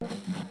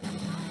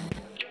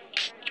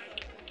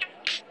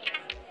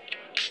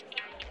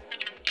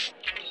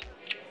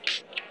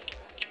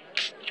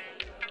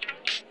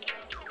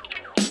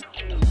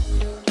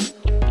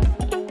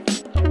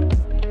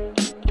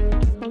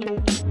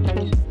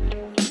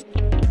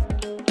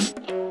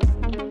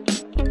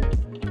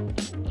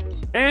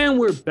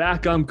we're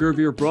back. I'm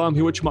Gurveer Brahm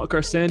here with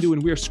Chamatkar Sandhu,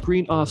 and we are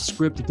screen off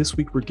script. This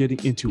week we're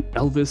getting into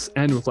Elvis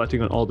and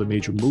reflecting on all the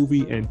major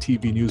movie and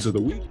TV news of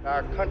the week.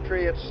 Our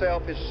country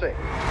itself is sick,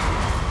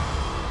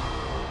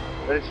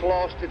 that it's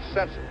lost its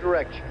sense of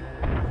direction,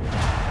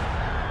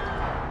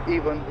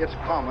 even its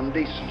common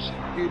decency.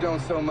 You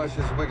don't so much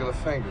as wiggle a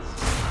finger.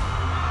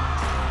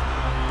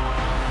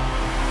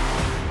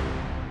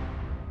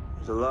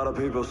 There's a lot of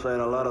people saying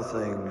a lot of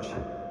things,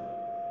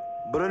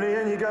 but in the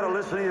end, you gotta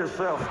listen to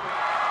yourself.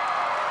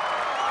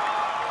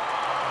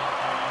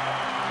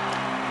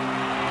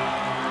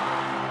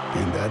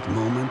 In that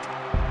moment,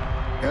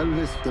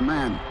 Elvis the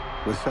man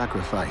was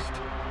sacrificed,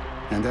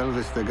 and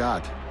Elvis the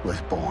God was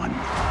born.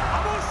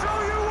 I'm gonna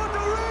show you what the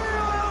real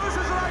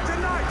Elvis is like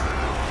tonight.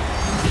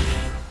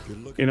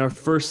 In our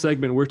first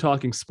segment, we're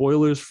talking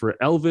spoilers for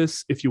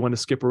Elvis. If you want to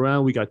skip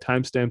around, we got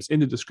timestamps in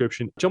the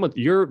description. Chamat,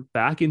 you're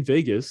back in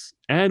Vegas,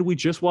 and we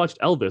just watched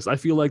Elvis. I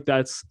feel like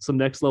that's some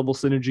next level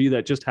synergy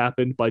that just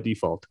happened by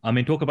default. I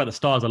mean, talk about the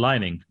stars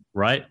aligning,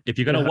 right? If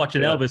you're going to watch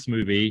an Elvis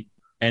movie,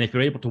 and if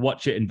you're able to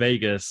watch it in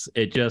Vegas,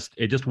 it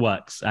just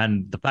works.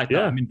 And the fact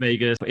that I'm in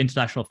Vegas for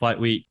International Fight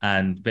Week,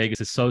 and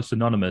Vegas is so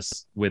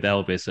synonymous with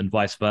Elvis and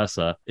vice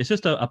versa, it's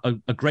just a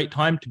great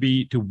time to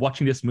be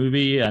watching this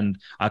movie, and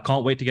I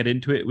can't wait to get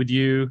into it with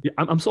you. Yeah,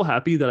 I'm so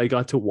happy that I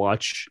got to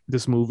watch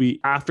this movie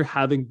after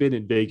having been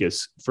in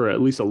Vegas for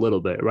at least a little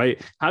bit, right?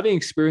 Having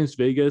experienced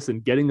Vegas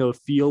and getting a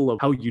feel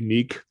of how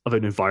unique of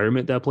an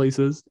environment that place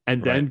is,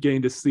 and then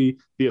getting to see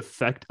the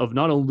effect of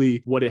not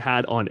only what it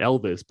had on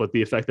Elvis, but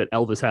the effect that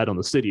Elvis had on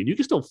the city. And you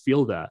just don't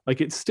feel that. Like,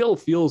 it still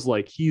feels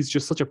like he's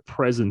just such a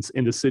presence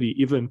in the city,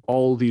 even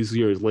all these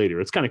years later.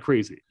 It's kind of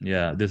crazy.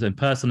 Yeah, there's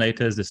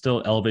impersonators, there's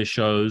still Elvis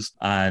shows.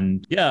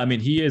 And yeah, I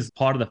mean, he is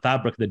part of the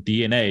fabric, the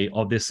DNA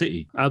of this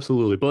city.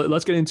 Absolutely. But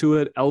let's get into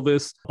it.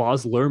 Elvis,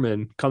 Baz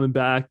Luhrmann coming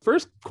back.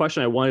 First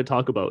question I wanted to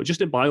talk about,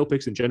 just in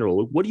biopics in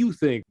general, what do you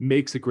think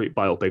makes a great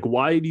biopic?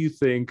 Why do you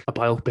think a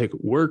biopic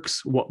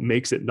works? What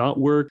makes it not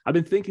work? I've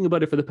been thinking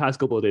about it for the past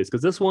couple of days,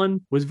 because this one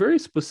was very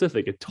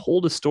specific. It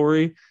told a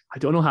story. I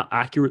don't know how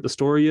accurate the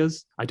story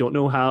is. I don't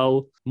know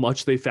how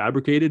much they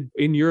fabricated.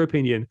 In your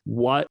opinion,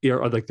 what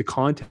are like the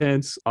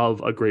contents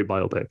of a great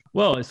biopic?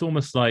 Well, it's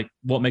almost like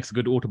what makes a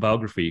good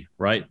autobiography,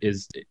 right?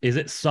 Is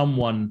it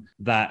someone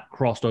that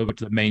crossed over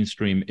to the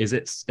mainstream? Is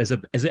it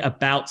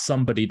about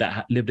somebody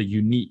that lived a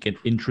unique and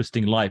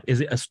interesting life?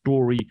 Is it a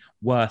story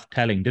worth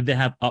telling? Did they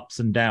have ups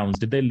and downs?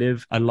 Did they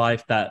live a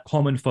life that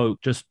common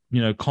folk just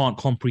can't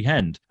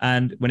comprehend?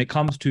 And when it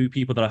comes to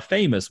people that are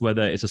famous,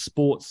 whether it's a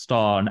sports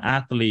star, an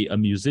athlete, a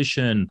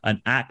musician,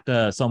 an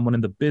actor, someone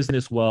in the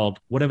business world,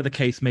 whatever the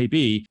case may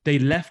be, they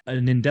left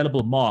an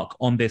indelible mark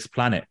on this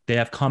planet. They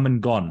have come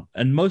and gone.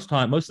 And most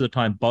of the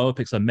time,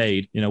 biopics are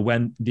made,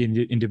 when the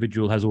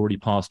individual has already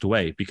passed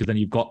away, because then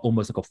you've got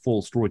almost like a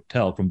full story to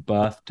tell from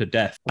birth to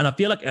death. And I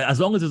feel like as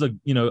long as there's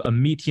a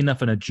meaty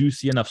enough and a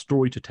juicy enough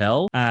story to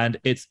tell, and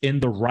it's in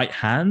the right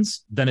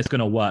hands, then it's going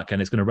to work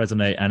and it's going to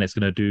resonate and it's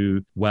going to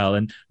do well.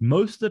 And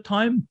most of the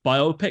time,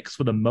 biopics,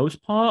 for the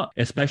most part,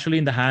 especially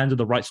in the hands of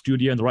the right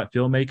studio and the right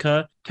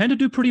filmmaker, tend to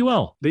do pretty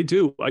well. They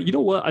do. You know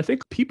what? I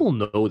think people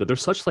know that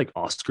there's such like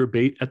Oscar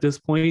bait at this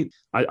point.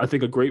 I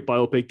think a great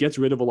biopic gets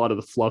rid of a lot of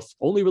the fluff,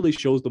 only really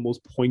shows the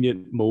most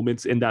poignant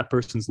moments in that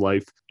person's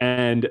life.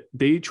 And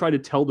they try to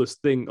tell this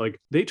thing, like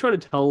they try to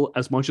tell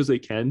as much as they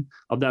can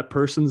of that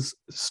person's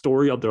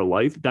story of their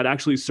life that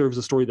actually serves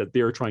the story that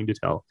they're trying to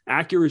tell.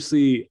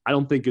 Accuracy, I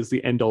don't think, is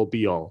the end all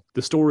be all.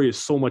 The story is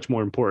so much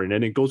more important.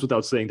 And it goes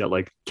without saying that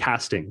like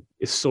casting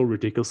is so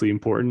ridiculously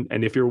important.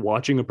 And if you're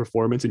watching a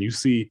performance and you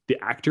see the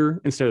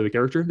actor instead of the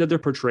character that they're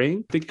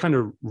portraying, I think it kind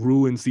of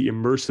ruins the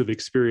immersive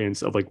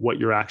experience of like what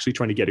you're actually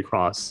trying to get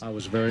across. I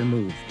was very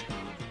moved.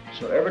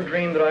 So every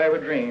dream that I ever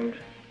dreamed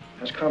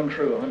has come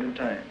true 100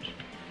 times.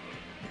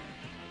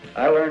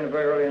 I learned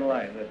very early in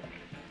life that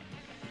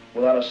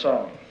without a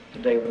song, the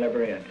day will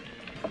never end.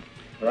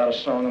 Without a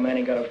song, a man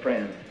ain't got a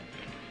friend.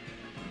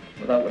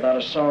 Without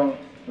a song,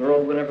 the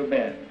road will never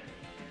bend.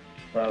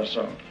 Without a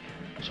song.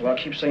 So I'll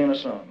keep singing a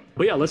song.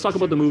 But yeah, let's talk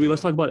about the movie.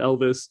 Let's talk about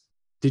Elvis.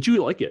 Did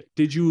you like it?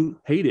 Did you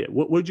hate it?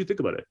 What did you think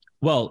about it?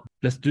 Well,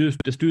 let's do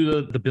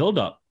the build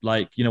up.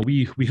 Like,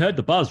 we heard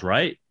the buzz,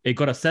 right? It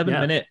got a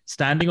 7-minute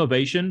standing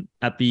ovation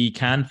at the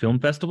Cannes Film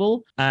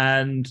Festival.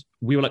 And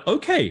we were like,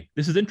 okay,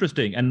 this is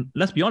interesting. And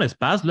let's be honest,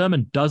 Baz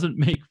Luhrmann doesn't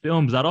make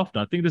films that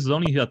often. I think this is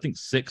only,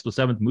 sixth or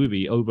seventh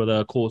movie over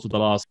the course of the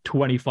last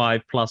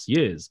 25 plus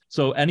years.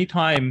 So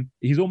anytime,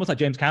 he's almost like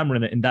James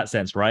Cameron in that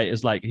sense, right?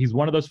 It's like, he's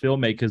one of those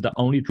filmmakers that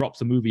only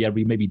drops a movie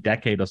every maybe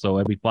decade or so,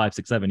 every 5,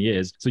 6, 7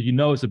 years. So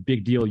it's a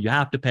big deal. You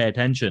have to pay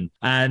attention.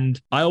 And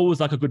I always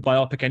like a good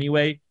biopic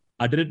anyway.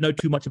 I didn't know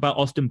too much about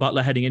Austin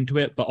Butler heading into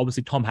it, but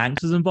obviously Tom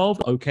Hanks is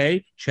involved.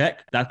 Okay,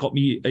 check. That got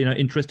me,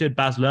 interested.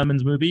 Baz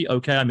Luhrmann's movie.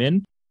 Okay, I'm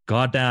in.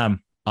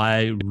 Goddamn,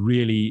 I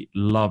really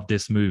love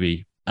this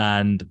movie.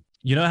 And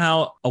you know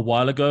how a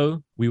while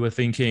ago we were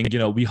thinking,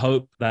 we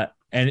hope that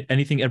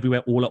anything everywhere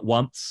all at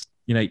once,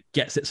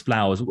 gets its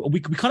flowers. We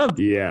kind of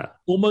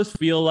almost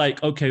feel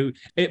like, okay,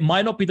 it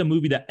might not be the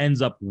movie that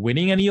ends up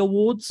winning any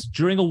awards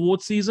during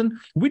award season.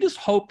 We just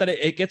hope that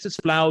it gets its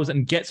flowers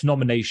and gets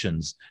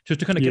nominations just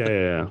to kind of get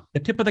the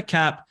tip of the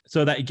cap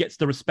so that it gets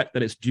the respect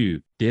that it's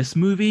due. This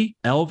movie,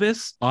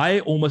 Elvis, I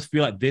almost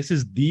feel like this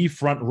is the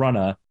front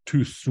runner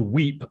to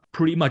sweep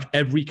pretty much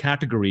every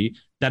category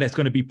that it's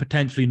going to be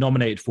potentially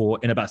nominated for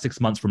in about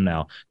 6 months from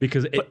now,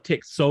 because it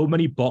ticks so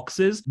many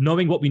boxes,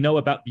 knowing what we know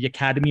about the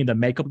Academy and the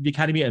makeup of the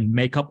Academy and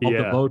makeup of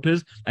the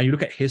voters. And you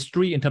look at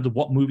history in terms of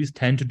what movies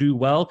tend to do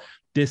well.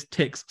 This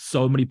ticks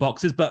so many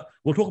boxes, but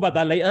we'll talk about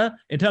that later.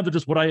 In terms of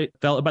just what I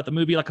felt about the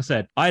movie, like I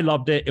said, I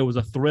loved it. It was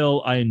a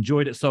thrill. I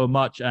enjoyed it so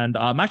much. And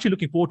I'm actually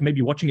looking forward to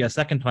maybe watching it a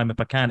second time if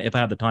I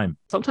have the time.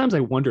 Sometimes I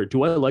wonder,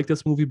 do I like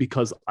this movie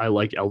because I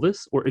like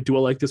Elvis, or do I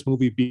like this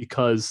movie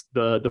because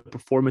the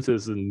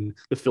performances and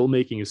the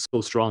filmmaking is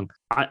so strong?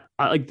 I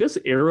like this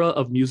era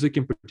of music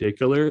in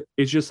particular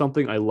is just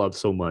something I love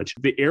so much.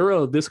 The era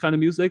of this kind of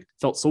music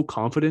felt so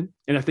confident.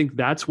 And I think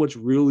that's what's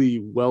really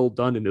well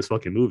done in this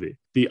fucking movie.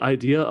 The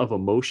idea of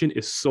emotion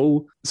is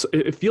so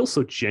it feels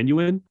so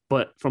genuine,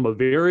 but from a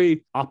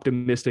very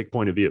optimistic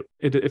point of view,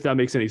 if that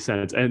makes any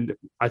sense. And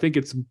I think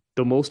it's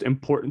the most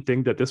important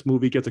thing that this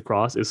movie gets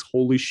across is,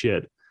 holy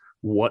shit,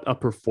 what a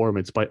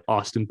performance by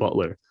Austin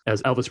Butler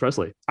as Elvis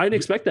Presley. I didn't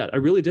expect that. I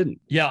really didn't.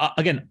 Yeah,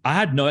 again, I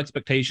had no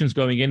expectations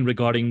going in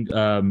regarding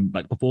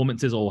like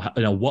performances or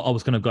what I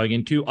was kind of going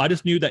into. I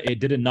just knew that it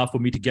did enough for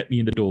me to get me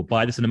in the door,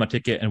 buy the cinema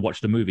ticket and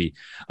watch the movie.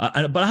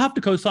 But I have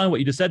to co-sign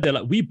what you just said there.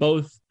 Like, we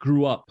both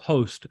grew up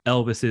post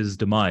Elvis's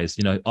demise,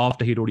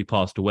 after he'd already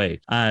passed away.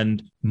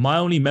 And my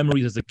only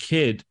memories as a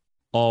kid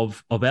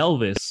of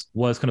Elvis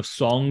was kind of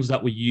songs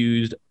that were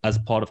used as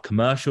part of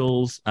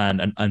commercials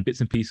and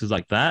bits and pieces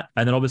like that.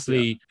 And then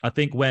obviously, I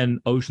think when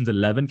Ocean's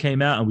 11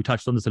 came out, and we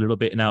touched on this a little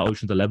bit in our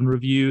Ocean's 11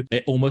 review,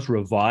 it almost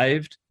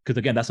revived, because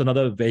again, that's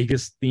another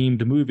Vegas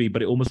themed movie,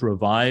 but it almost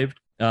revived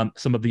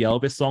some of the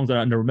Elvis songs.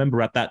 And I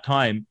remember at that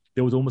time,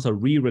 there was almost a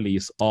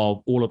re-release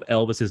of all of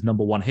Elvis's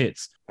number one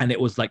hits. And it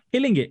was like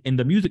killing it in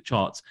the music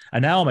charts.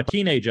 And now I'm a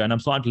teenager and I'm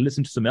starting to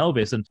listen to some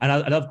Elvis. And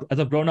as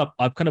I've grown up,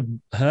 I've kind of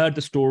heard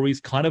the stories,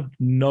 kind of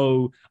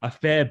know a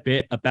fair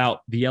bit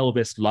about the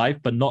Elvis life,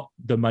 but not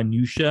the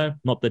minutia,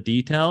 not the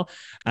detail.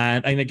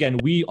 And again,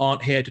 we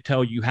aren't here to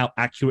tell you how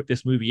accurate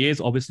this movie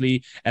is.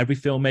 Obviously, every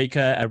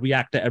filmmaker, every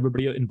actor,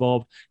 everybody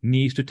involved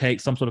needs to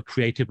take some sort of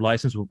creative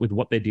license with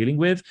what they're dealing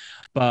with.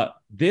 But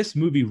this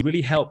movie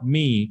really helped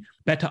me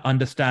better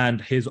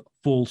understand his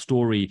full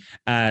story.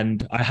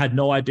 And I had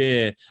no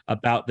idea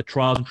about the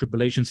trials and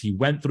tribulations he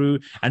went through.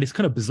 And it's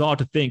kind of bizarre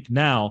to think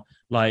now,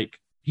 like,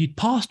 he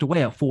passed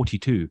away at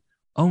 42.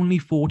 Only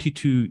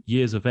 42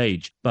 years of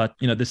age. But,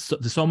 there's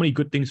so many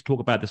good things to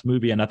talk about this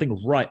movie. And I think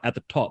right at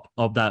the top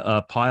of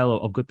that pile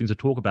of good things to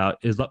talk about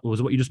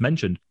was what you just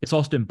mentioned. It's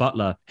Austin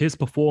Butler. His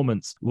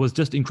performance was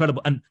just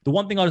incredible. And the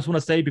one thing I just want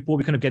to say before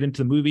we kind of get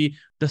into the movie,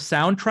 the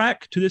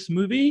soundtrack to this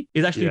movie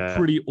is actually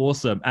pretty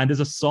awesome. And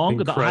there's a song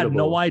that I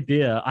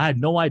had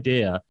no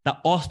idea that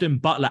Austin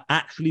Butler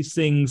actually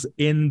sings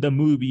in the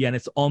movie, and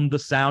it's on the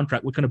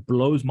soundtrack, which kind of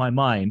blows my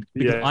mind,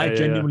 because I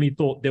genuinely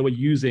thought they were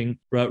using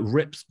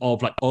rips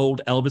of like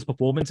old Elvis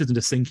performances and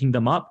just syncing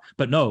them up.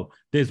 But no,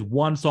 there's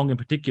one song in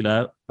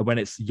particular when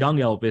it's young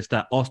Elvis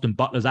that Austin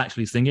Butler's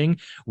actually singing,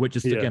 which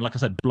is, again, like I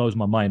said, blows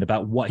my mind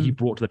about what he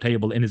brought to the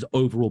table in his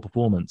overall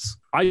performance.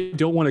 I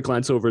don't want to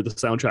glance over the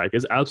soundtrack.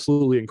 It's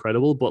absolutely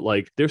incredible, but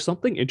like, there's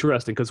something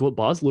interesting, because what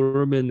Baz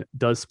Luhrmann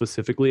does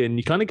specifically, and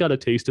you kind of got a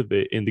taste of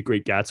it in The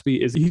Great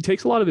Gatsby, is he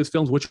takes a lot of his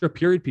films, which are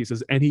period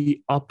pieces, and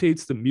he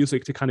updates the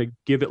music to kind of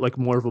give it like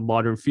more of a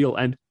modern feel.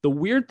 And the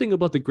weird thing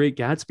about The Great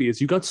Gatsby is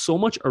you got so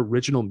much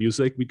original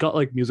music. We got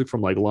like music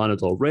from like Lana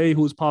Del Rey,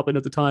 who was popping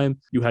at the time.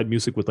 You had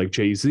music with like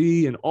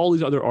Jay-Z and all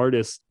these other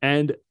artists,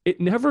 and it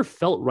never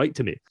felt right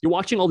to me. You're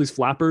watching all these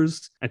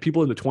flappers and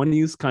people in the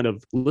 20s kind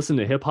of listen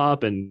to hip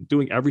hop and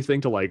doing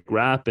everything to like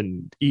rap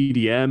and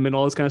EDM and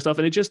all this kind of stuff,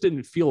 and it just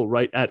didn't feel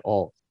right at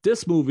all.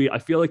 This movie, I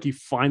feel like he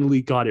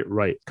finally got it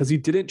right, because he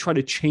didn't try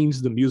to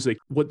change the music.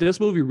 What this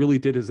movie really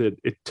did is it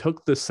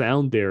took the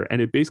sound there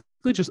and it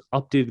basically just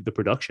updated the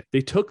production.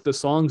 They took the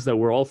songs that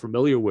we're all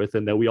familiar with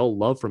and that we all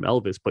love from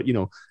Elvis, but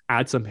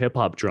add some hip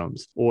hop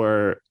drums,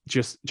 or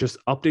just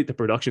update the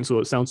production so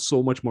it sounds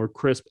so much more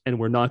crisp, and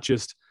we're not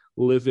just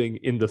living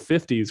in the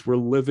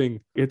 50s.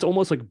 It's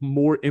almost like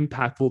more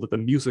impactful that the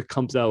music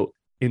comes out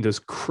in this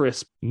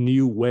crisp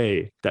new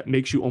way that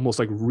makes you almost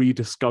like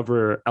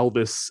rediscover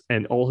Elvis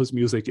and all his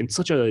music in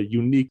such a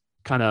unique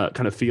kind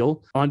of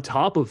feel. On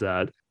top of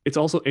that, it's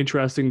also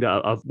interesting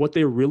that of what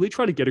they really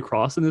try to get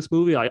across in this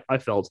movie, I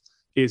felt,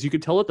 is you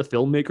could tell that the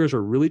filmmakers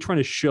are really trying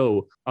to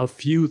show a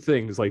few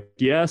things. Like,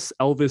 yes,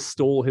 Elvis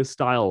stole his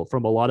style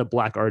from a lot of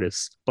Black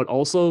artists, but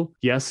also,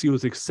 yes, he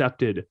was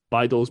accepted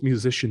by those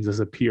musicians as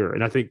a peer.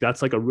 And I think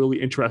that's like a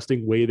really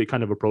interesting way they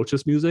kind of approach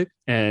this music.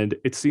 And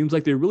it seems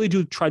like they really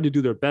do try to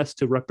do their best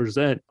to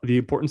represent the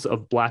importance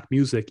of Black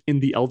music in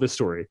the Elvis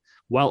story,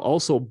 while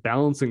also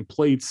balancing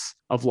plates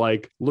of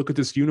like, look at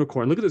this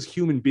unicorn, look at this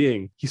human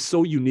being. He's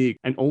so unique,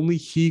 and only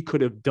he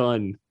could have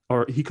done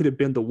or he could have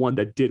been the one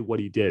that did what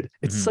he did.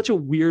 It's such a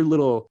weird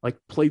little like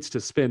plates to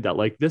spin that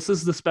like this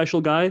is the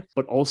special guy,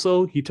 but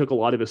also he took a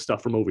lot of his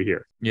stuff from over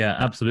here. Yeah,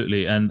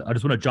 absolutely. And I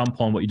just want to jump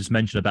on what you just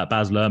mentioned about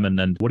Baz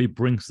Luhrmann and what he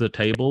brings to the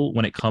table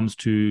when it comes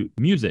to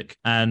music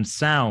and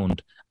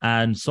sound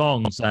and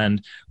songs.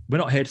 And we're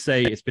not here to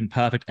say it's been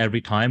perfect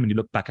every time when you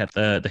look back at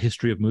the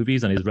history of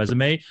movies and his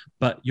resume,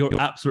 but you're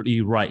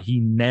absolutely right. He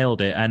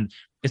nailed it. And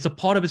it's a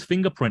part of his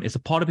fingerprint. It's a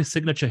part of his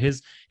signature.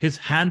 His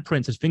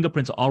handprints, his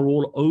fingerprints are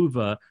all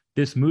over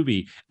this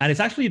movie. And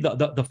it's actually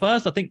the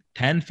first, I think,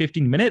 10,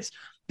 15 minutes,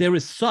 there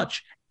is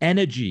such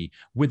energy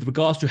with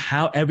regards to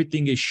how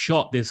everything is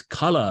shot. This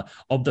color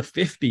of the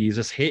 50s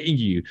just hitting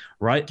you,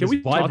 right? Can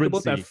we talk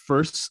about that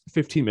first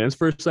 15 minutes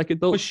for a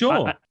second, though? For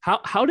sure.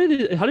 How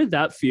did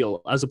that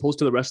feel as opposed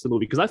to the rest of the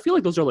movie? Because I feel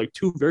like those are like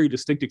two very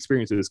distinct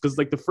experiences. Because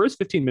like the first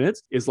 15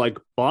 minutes is like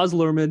Baz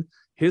Luhrmann,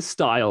 his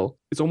style.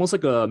 It's almost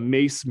like a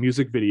Mace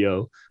music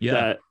video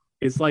that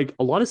is like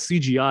a lot of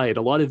CGI and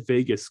a lot of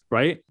Vegas,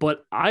 right?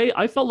 But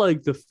I felt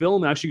like the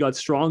film actually got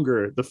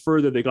stronger the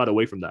further they got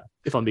away from that,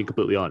 if I'm being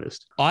completely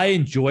honest. I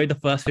enjoyed the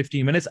first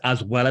 15 minutes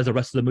as well as the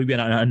rest of the movie.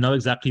 And I know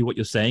exactly what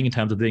you're saying in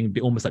terms of being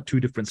almost like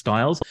two different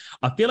styles.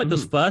 I feel like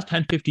those first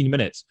 10, 15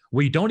 minutes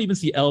where you don't even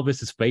see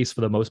Elvis's face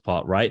for the most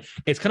part, right?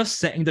 It's kind of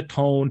setting the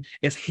tone.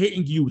 It's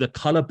hitting you, the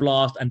color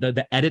blast and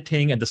the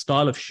editing and the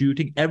style of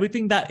shooting.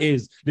 Everything that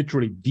is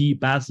literally the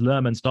Baz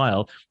Luhrmann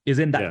style is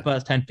in that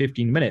first 10,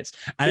 15 minutes.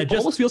 And it just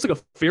almost feels like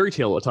a fairy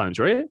tale at times,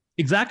 right?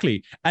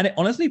 Exactly. And it,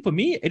 honestly, for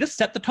me, it just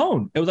set the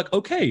tone. It was like,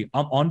 okay,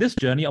 I'm on this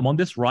journey. I'm on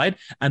this ride.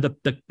 And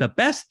the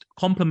best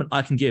compliment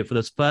I can give for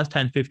those first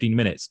 10, 15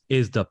 minutes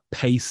is the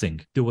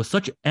pacing. There was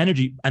such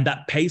energy, and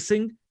that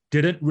pacing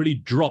didn't really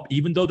drop.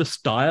 Even though the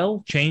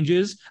style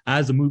changes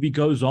as the movie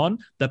goes on,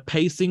 the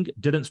pacing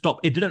didn't stop.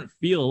 It didn't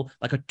feel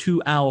like a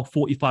 2-hour,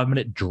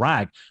 45-minute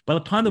drag. By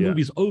the time the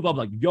movie's over, I'm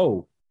like,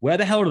 yo, where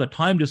the hell did the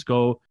time just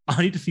go? I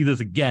need to see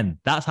this again.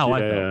 That's how I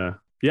felt.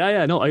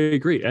 Yeah, no, I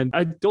agree. And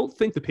I don't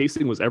think the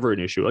pacing was ever an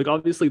issue. Like,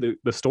 obviously,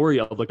 the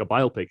story of like a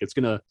biopic, it's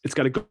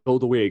got to go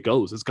the way it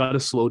goes. It's got to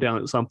slow down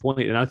at some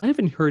point. And I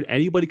haven't heard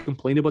anybody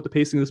complain about the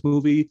pacing of this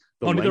movie.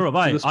 Neither have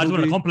I. I just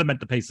want to compliment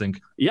the pacing.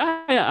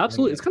 Yeah,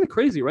 absolutely. It's kind of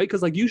crazy, right?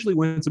 Because like usually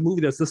when it's a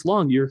movie that's this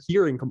long, you're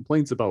hearing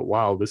complaints about,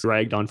 wow, this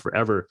dragged on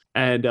forever.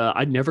 And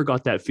I never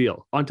got that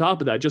feel. On top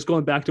of that, just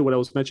going back to what I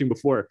was mentioning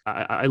before,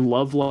 I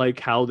love like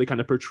how they kind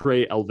of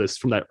portray Elvis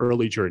from that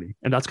early journey.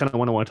 And that's kind of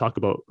what I want to talk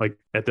about like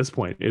at this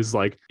point is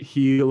like,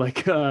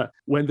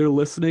 when they're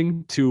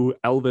listening to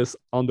Elvis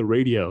on the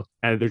radio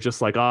and they're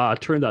just like,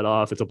 turn that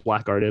off, it's a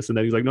black artist, and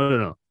then he's like,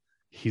 no,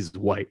 he's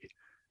white.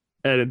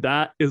 And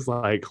that is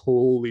like,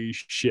 holy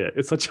shit,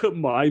 it's such a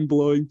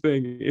mind-blowing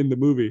thing in the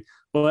movie.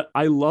 But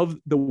I love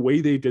the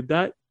way they did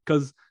that,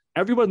 because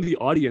everyone in the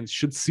audience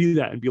should see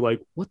that and be like,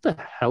 what the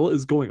hell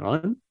is going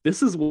on?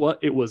 This is what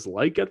it was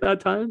like at that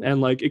time. And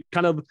like it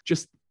kind of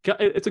just,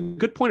 it's a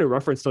good point of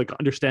reference to like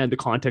understand the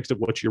context of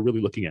what you're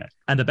really looking at.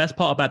 And the best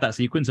part about that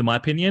sequence, in my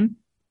opinion,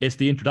 is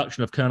the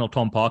introduction of Colonel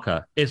Tom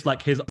Parker. It's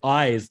like his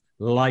eyes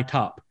light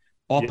up.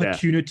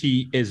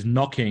 Opportunity is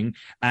knocking,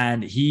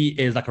 and he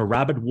is like a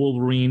rabid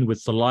Wolverine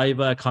with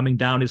saliva coming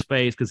down his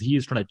face because he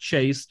is trying to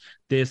chase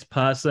this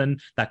person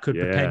that could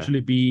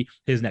potentially be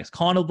his next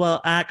carnival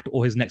act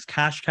or his next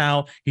cash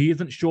cow. He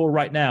isn't sure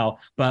right now.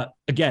 But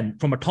again,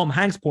 from a Tom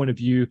Hanks point of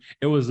view,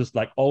 it was just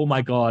like, oh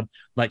my God,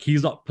 like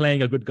he's not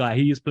playing a good guy.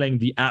 He is playing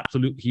the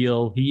absolute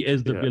heel. He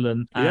is the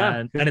villain.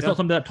 And it's not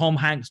something that Tom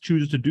Hanks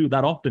chooses to do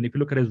that often if you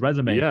look at his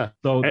resume.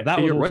 So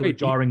that was also a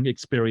jarring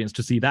experience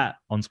to see that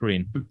on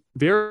screen.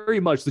 Very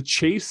much. The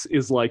chase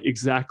is like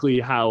exactly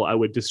how I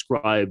would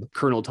describe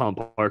Colonel Tom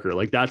Parker.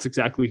 Like that's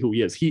exactly who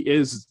he is. He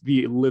is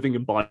the living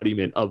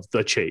embodiment of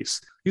the chase.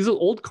 He's an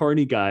old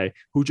carny guy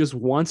who just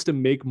wants to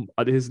make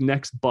his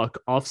next buck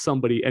off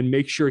somebody and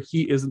make sure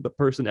he isn't the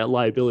person at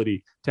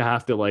liability to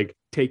have to like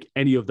take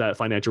any of that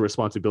financial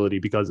responsibility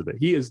because of it.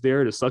 He is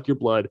there to suck your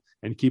blood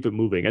and keep it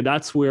moving. And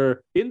that's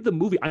where in the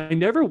movie, I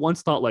never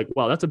once thought like,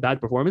 wow, that's a bad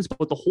performance.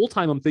 But the whole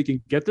time I'm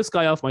thinking, get this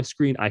guy off my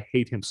screen. I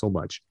hate him so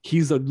much.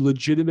 He's a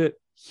legitimate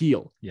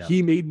heel.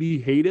 He made me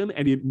hate him,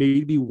 and it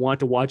made me want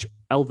to watch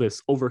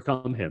Elvis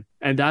overcome him.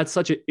 And that's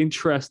such an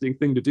interesting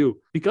thing to do,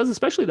 because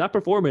especially that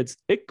performance,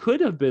 it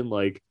could have been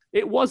like,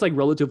 it was like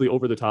relatively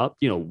over the top,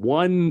 you know,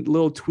 one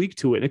little tweak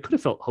to it, and it could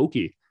have felt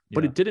hokey.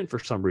 But it didn't for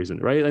some reason,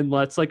 right? And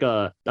that's like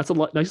nice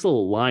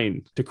little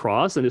line to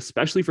cross, and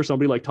especially for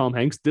somebody like Tom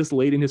Hanks this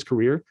late in his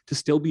career to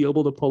still be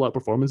able to pull out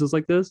performances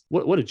like this.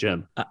 What a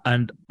gem!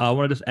 And I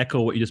want to just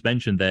echo what you just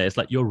mentioned there. It's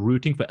like you're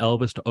rooting for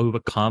Elvis to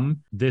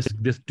overcome this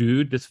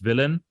dude, this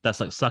villain that's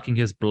like sucking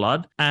his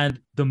blood, and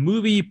the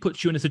movie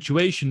puts you in a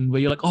situation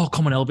where you're like, oh,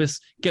 come on, Elvis,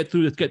 get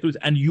through this,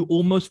 and you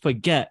almost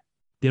forget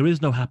there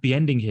is no happy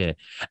ending here.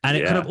 And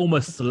it kind of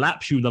almost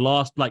slaps you in the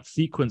last like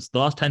sequence, the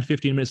last 10,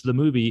 15 minutes of the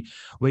movie,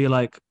 where you're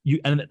like,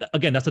 and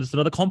again, that's just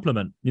another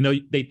compliment. You know,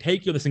 they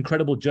take you on this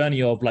incredible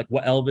journey of like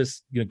what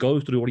Elvis, you know,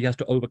 goes through, what he has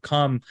to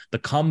overcome, the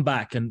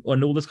comeback and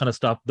all this kind of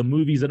stuff. The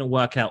movies didn't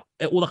work out,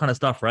 all that kind of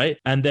stuff, right?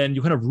 And then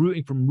you're kind of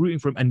rooting from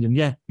him, and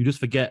then, you just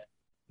forget,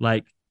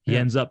 like, He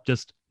ends up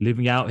just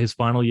living out his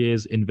final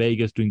years in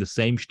Vegas, doing the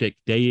same shtick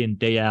day in,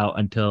 day out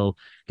until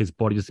his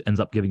body just ends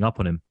up giving up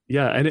on him.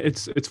 Yeah, and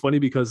it's funny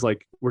because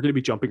like we're gonna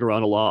be jumping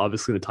around a lot,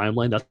 obviously in the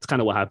timeline. That's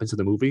kind of what happens in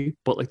the movie.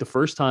 But like the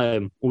first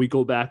time when we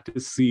go back to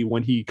see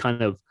when he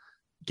kind of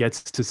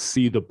gets to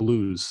see the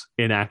blues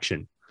in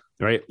action,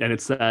 right? And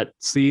it's that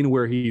scene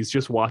where he's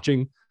just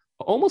watching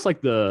almost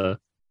like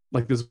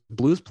this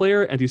blues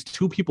player and these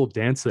two people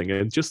dancing,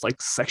 and just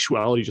like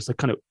sexuality just like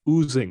kind of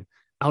oozing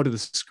out of the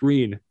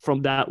screen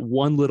from that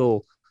one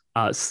little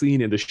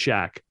scene in the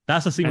shack.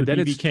 That's the scene and with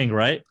B.B. King,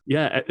 right?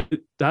 Yeah,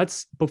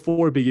 that's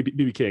before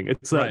B.B. King.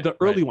 It's the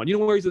early one. You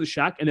know where he's at the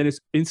shack, and then it's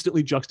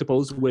instantly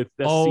juxtaposed with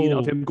that scene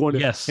of him going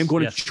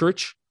to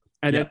church,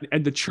 and then,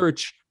 and the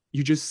church.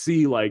 You just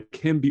see like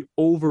him be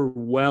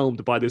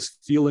overwhelmed by this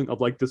feeling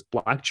of like this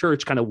black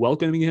church kind of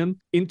welcoming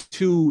him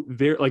into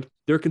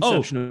their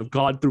conception of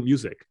God through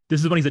music.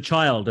 This is when he's a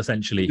child,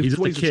 essentially. He's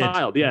just a kid.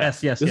 Child, yeah.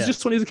 Yes. This is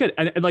just when he's a kid.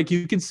 And like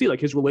you can see like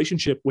his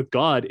relationship with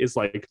God is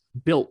like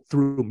built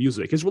through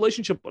music. His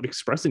relationship of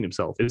expressing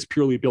himself is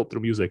purely built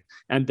through music.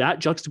 And that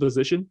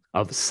juxtaposition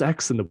of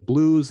sex and the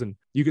blues, and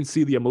you can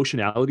see the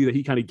emotionality that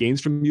he kind of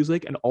gains from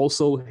music, and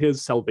also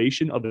his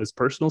salvation of his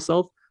personal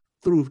self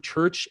through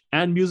church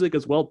and music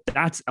as well.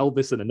 That's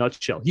Elvis in a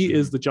nutshell. He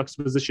is the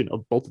juxtaposition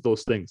of both of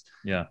those things.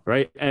 Yeah.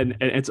 Right. And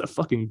it's a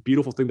fucking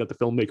beautiful thing that the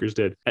filmmakers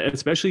did, and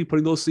especially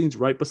putting those scenes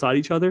right beside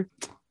each other.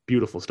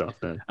 Beautiful stuff,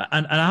 man.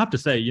 And I have to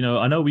say, you know,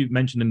 I know we've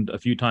mentioned a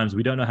few times,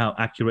 we don't know how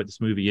accurate this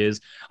movie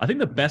is. I think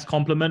the best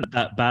compliment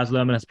that Baz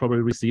Luhrmann has probably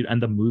received,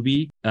 and the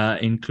movie,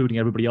 including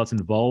everybody else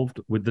involved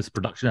with this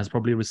production, has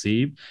probably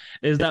received,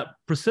 is that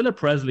Priscilla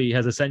Presley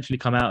has essentially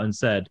come out and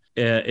said,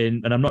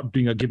 and I'm not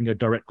giving a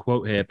direct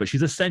quote here, but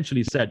she's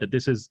essentially said that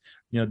this is,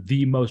 you know,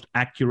 the most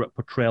accurate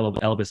portrayal of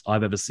Elvis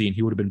I've ever seen.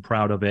 He would have been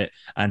proud of it,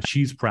 and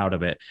she's proud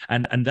of it.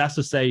 And that's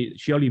to say,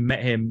 she only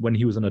met him when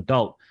he was an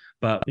adult.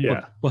 But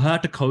for her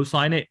to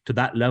co-sign it to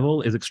that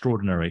level is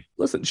extraordinary.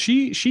 Listen,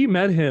 she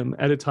met him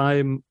at a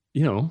time,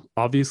 you know,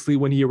 obviously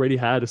when he already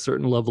had a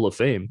certain level of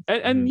fame.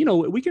 And you know,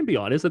 we can be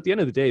honest, at the end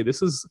of the day,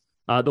 this is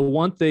the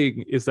one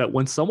thing is that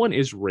when someone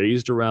is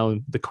raised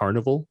around the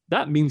carnival,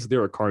 that means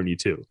they're a carny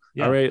too.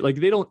 Yeah. All right. Like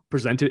they don't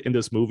present it in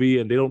this movie,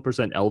 and they don't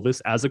present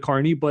Elvis as a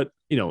carny, but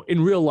you know,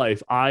 in real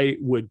life, I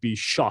would be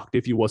shocked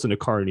if he wasn't a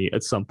carny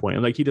at some point.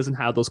 And like, he doesn't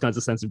have those kinds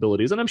of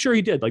sensibilities. And I'm sure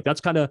he did. Like,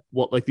 that's kind of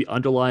what like the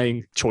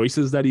underlying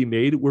choices that he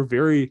made were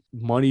very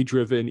money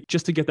driven,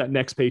 just to get that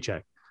next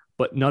paycheck.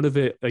 But none of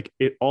it, like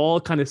it all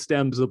kind of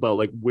stems about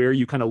like where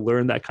you kind of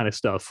learn that kind of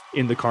stuff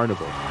in the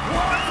carnival.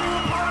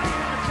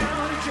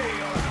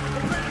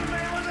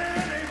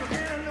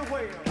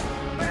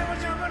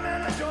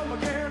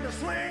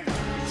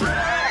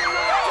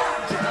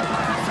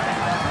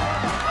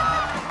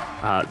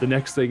 The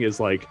next thing is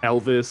like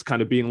Elvis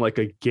kind of being like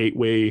a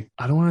gateway.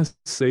 I don't want to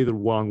say the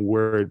wrong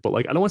word, but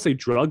like, I don't want to say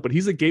drug, but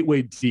he's a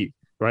gateway D,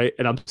 right?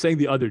 And I'm saying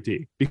the other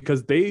D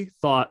because they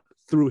thought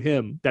through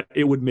him that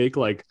it would make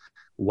like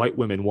white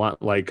women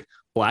want like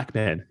black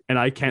men. And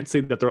I can't say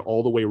that they're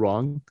all the way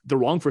wrong. They're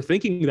wrong for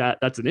thinking that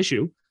that's an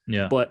issue.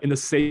 Yeah. But in the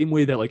same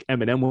way that like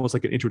Eminem was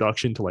like an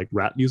introduction to like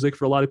rap music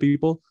for a lot of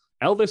people,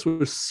 Elvis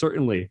was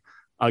certainly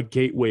a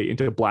gateway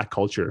into black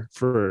culture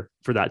for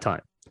that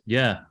time.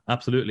 Yeah,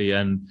 absolutely.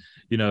 And,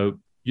 you know,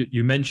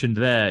 you mentioned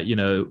there, you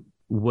know,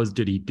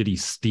 did he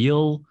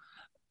steal,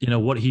 you know,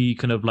 what he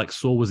kind of like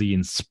saw? Was he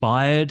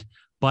inspired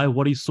by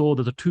what he saw?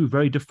 There's two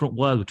very different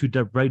words with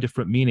two very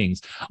different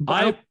meanings.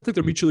 I don't think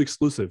they're mutually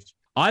exclusive.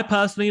 I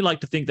personally like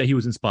to think that he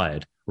was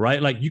inspired,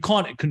 right? Like you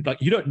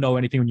don't know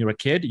anything when you're a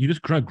kid. You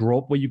just kind of grow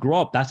up where you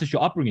grow up. That's just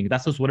your upbringing.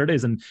 That's just what it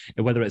is. And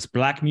whether it's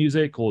black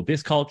music or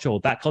this culture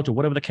or that culture,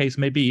 whatever the case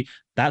may be,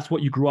 that's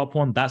what you grew up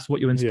on. That's what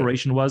your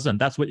inspiration was. And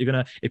that's what you're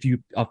going to, if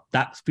you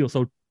that feels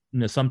so, you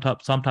know, some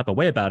type of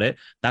way about it,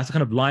 that's the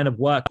kind of line of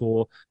work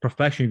or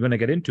profession you're going to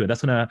get into. And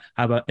that's going to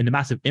have a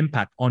massive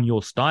impact on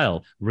your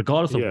style,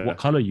 regardless of what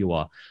color you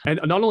are.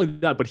 And not only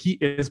that, but he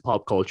is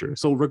pop culture.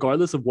 So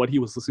regardless of what he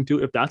was listening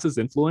to, if that's his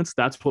influence,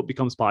 that's what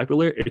becomes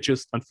popular. It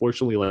just,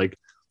 unfortunately, like,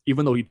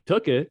 even though he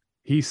took it,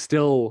 he's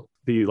still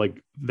the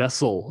like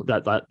vessel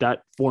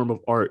that form of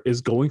art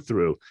is going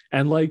through.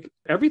 And like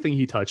everything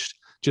he touched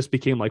just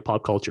became like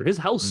pop culture. His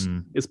house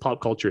is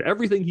pop culture.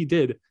 Everything he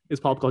did is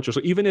pop culture.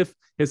 So even if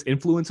his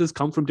influences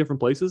come from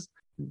different places,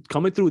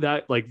 coming through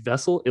that like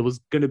vessel, it was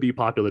going to be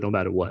popular no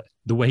matter what.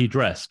 The way he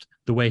dressed,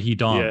 the way he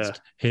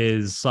danced,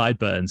 his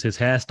sideburns, his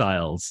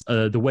hairstyles,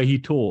 the way he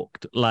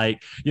talked.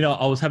 Like, you know,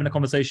 I was having a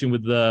conversation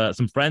with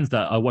some friends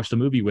that I watched a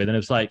movie with, and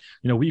it's like,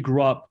 you know, we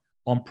grew up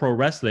on pro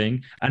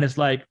wrestling, and it's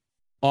like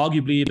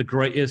arguably the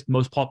greatest,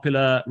 most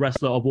popular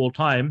wrestler of all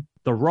time,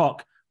 The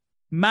Rock,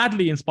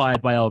 madly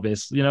inspired by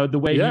Elvis. You know, the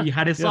way he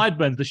had his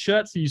sideburns, the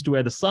shirts he used to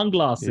wear, the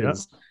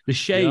sunglasses, the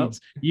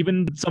shades,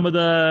 even some of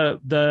the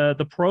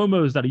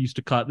promos that he used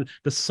to cut,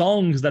 the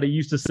songs that he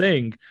used to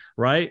sing,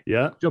 right?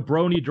 Yeah.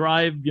 Jabroni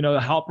Drive, you know,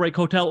 Heartbreak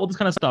Hotel, all this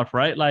kind of stuff,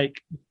 right?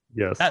 Like,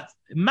 that's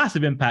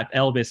massive impact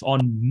Elvis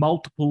on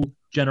multiple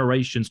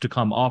generations to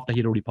come after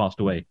he'd already passed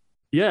away.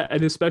 Yeah,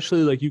 and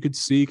especially like you could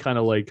see kind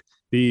of like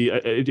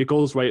it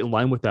goes right in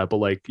line with that. But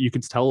like you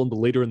can tell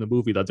later in the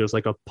movie that there's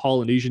like a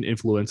Polynesian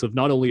influence of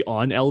not only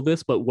on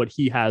Elvis, but what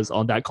he has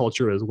on that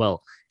culture as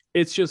well.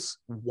 It's just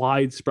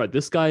widespread.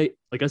 This guy,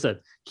 like I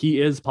said,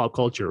 he is pop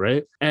culture,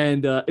 right?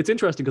 And it's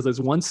interesting because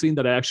there's one scene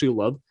that I actually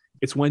love.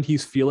 It's when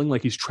he's feeling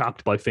like he's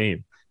trapped by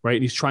fame, right?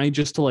 And he's trying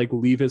just to like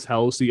leave his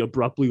house. He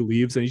abruptly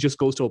leaves and he just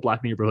goes to a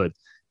black neighborhood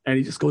and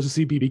he just goes to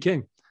see BB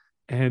King.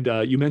 And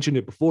you mentioned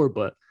it before,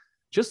 but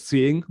just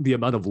seeing the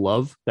amount of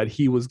love that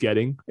he was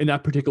getting in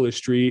that particular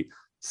street,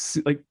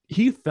 like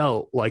he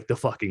felt like the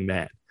fucking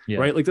man,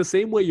 right? Like the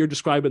same way you're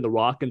describing The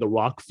Rock and The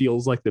Rock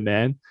feels like the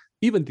man.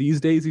 Even these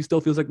days, he still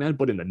feels like man,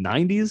 but in the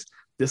 90s,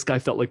 this guy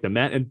felt like the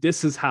man. And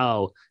this is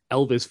how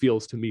Elvis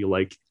feels to me.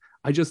 Like,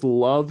 I just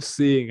love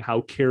seeing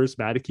how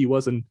charismatic he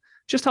was and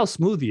just how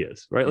smooth he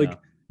is, right? Like,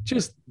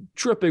 just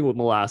dripping with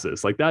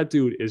molasses. Like, that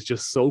dude is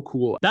just so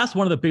cool. That's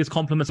one of the biggest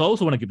compliments I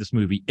also want to give this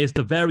movie is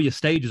the various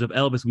stages of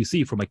Elvis we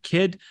see, from a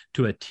kid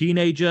to a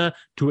teenager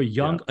to a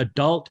young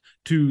adult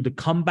to the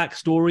comeback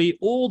story,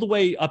 all the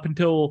way up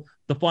until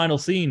the final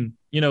scene,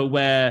 you know,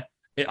 where,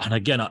 and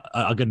again,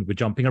 we're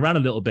jumping around a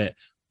little bit,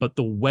 but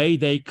the way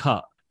they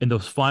cut in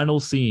those final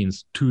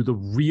scenes to the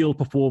real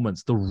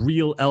performance, the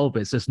real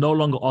Elvis, it's no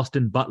longer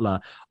Austin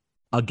Butler.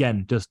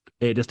 Again,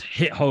 it just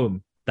hit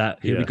home that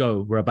here we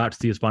go, we're about to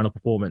see his final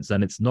performance,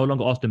 and it's no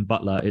longer Austin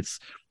Butler. It's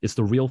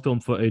the real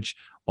film footage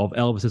of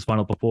Elvis's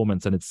final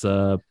performance, and it's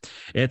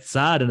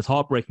sad and it's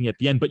heartbreaking at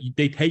the end. But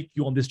they take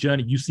you on this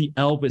journey. You see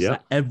Elvis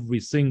at every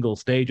single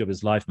stage of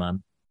his life,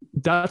 man.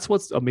 That's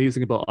what's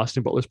amazing about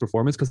Austin Butler's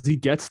performance, because he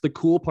gets the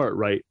cool part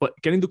right. But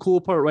getting the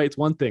cool part right is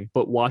one thing,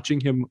 but watching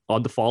him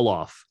on the fall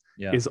off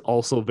is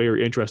also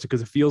very interesting,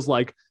 because it feels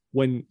like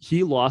when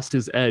he lost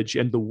his edge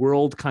and the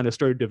world kind of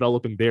started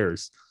developing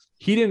theirs,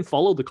 he didn't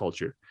follow the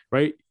culture,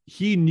 right?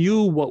 He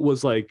knew what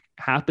was like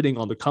happening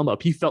on the come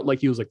up. He felt like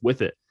he was like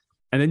with it.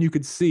 And then you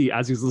could see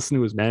as he's listening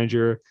to his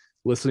manager,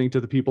 listening to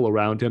the people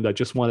around him that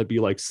just want to be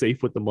like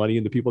safe with the money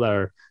and the people that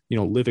are, you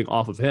know, living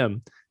off of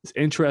him. It's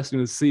interesting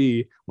to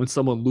see when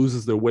someone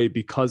loses their way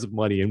because of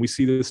money. And we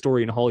see this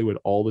story in Hollywood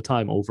all the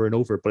time, over and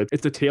over, but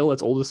it's a tale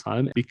that's old as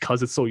time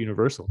because it's so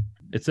universal.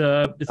 It's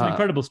an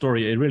incredible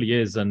story. It really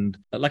is. And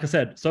like I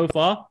said, so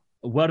far,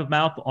 word of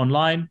mouth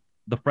online,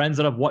 the friends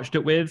that I've watched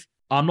it with,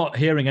 I'm not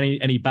hearing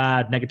any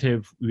bad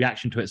negative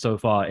reaction to it so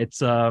far. It's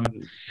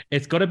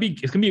gonna be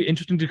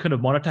interesting to kind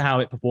of monitor how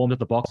it performs at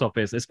the box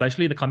office,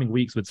 especially in the coming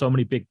weeks with so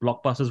many big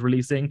blockbusters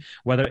releasing.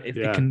 Whether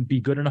it can be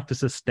good enough to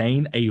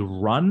sustain a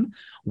run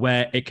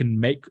where it can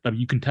make,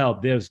 you can tell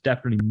there's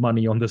definitely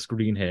money on the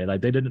screen here.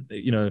 Like they didn't,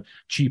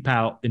 cheap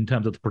out in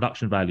terms of the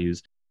production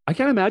values. I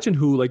can't imagine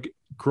who, like,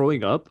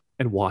 growing up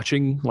and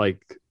watching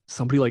like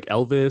somebody like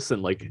Elvis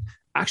and like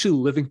actually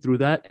living through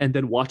that and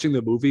then watching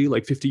the movie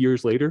like 50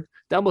 years later,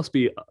 that must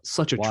be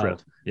such a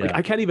trip. Like,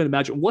 I can't even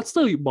imagine what's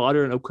the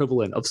modern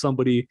equivalent of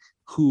somebody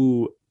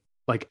who,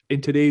 like,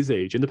 in today's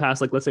age, in the past,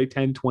 like, let's say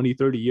 10, 20,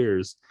 30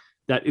 years,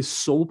 that is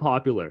so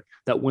popular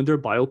that when their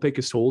biopic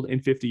is told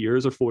in 50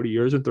 years or 40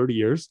 years or 30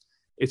 years,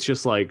 it's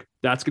just like,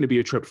 that's going to be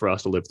a trip for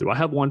us to live through. I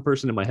have one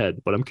person in my head,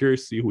 but I'm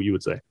curious to see who you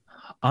would say.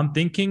 I'm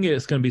thinking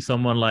it's going to be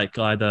someone like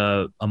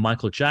either a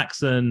Michael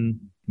Jackson,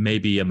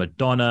 maybe a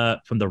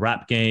Madonna from the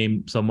rap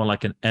game, someone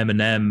like an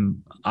Eminem.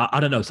 I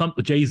don't know,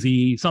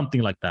 Jay-Z,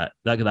 something like that.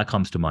 That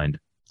comes to mind.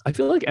 I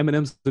feel like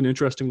Eminem's an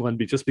interesting one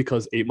just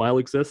because 8 Mile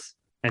exists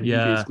and he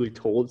basically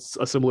told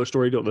a similar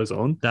story to his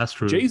own. That's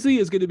true. Jay-Z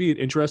is going to be an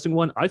interesting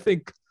one. I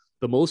think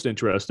the most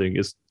interesting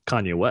is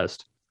Kanye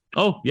West.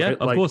 Oh, yeah,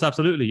 right? Of course,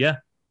 absolutely, yeah.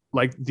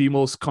 Like the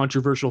most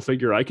controversial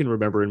figure I can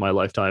remember in my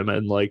lifetime,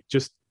 and like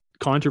just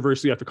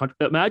controversy after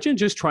imagine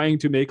just trying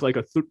to make like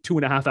a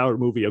 2.5 hour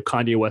movie of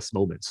Kanye West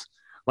moments.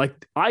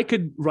 Like, I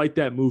could write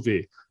that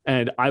movie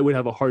and I would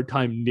have a hard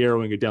time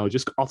narrowing it down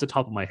just off the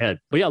top of my head.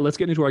 But yeah, let's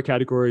get into our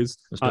categories.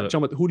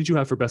 John, who did you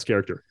have for best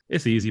character?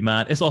 It's easy,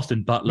 man. It's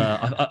Austin Butler.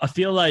 I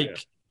feel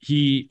like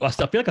I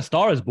feel like a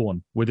star is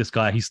born with this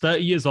guy. He's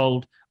 30 years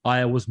old.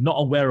 I was not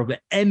aware of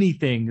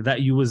anything that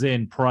he was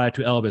in prior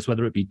to Elvis,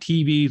 whether it be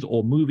TVs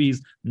or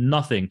movies,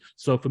 nothing.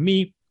 So for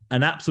me,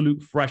 an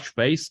absolute fresh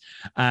face.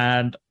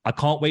 And I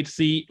can't wait to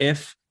see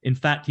if, in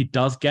fact, he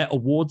does get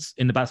awards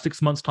in about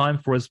 6 months' time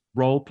for his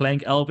role playing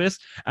Elvis.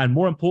 And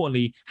more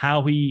importantly,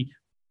 how he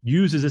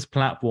uses this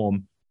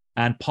platform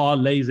and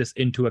parlays this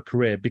into a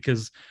career,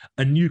 because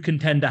a new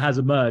contender has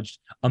emerged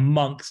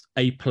amongst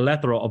a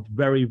plethora of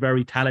very,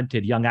 very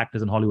talented young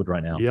actors in Hollywood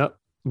right now. Yep.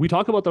 We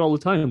talk about that all the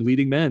time,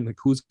 leading men, like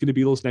who's going to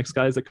be those next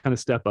guys that kind of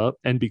step up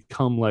and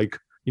become like,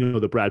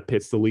 the Brad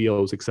Pitts, the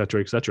Leos, et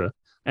cetera, et cetera.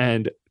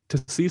 And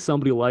to see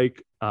somebody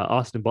like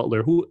Austin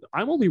Butler, who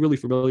I'm only really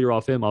familiar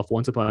off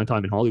Once Upon a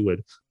Time in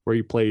Hollywood, where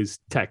he plays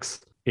Tex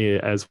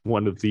as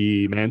one of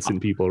the Manson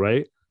people,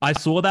 right? I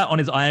saw that on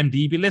his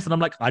IMDb list, and I'm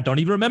like, I don't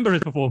even remember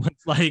his performance.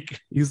 Like,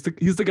 he's the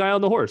guy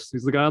on the horse.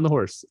 He's the guy on the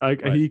horse.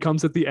 Right. He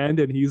comes at the end,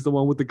 and he's the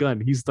one with the gun.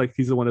 He's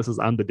the one that says,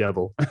 "I'm the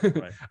devil."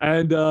 Right.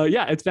 And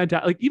it's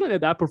fantastic. Like, even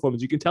at that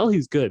performance, you can tell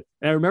he's good.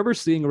 And I remember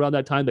seeing around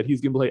that time that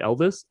he's going to play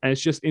Elvis, and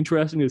it's just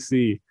interesting to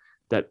see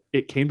that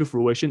it came to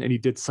fruition and he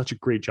did such a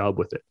great job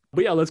with it.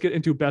 But yeah, let's get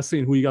into best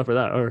scene. Who you got for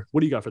that? Or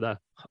what do you got for that?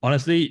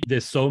 Honestly,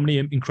 there's so many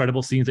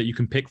incredible scenes that you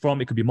can pick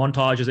from. It could be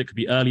montages, it could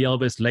be early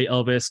Elvis, late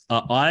Elvis.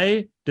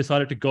 I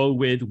decided to go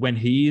with when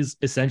he's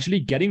essentially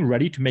getting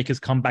ready to make his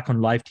comeback on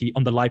the live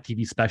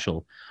TV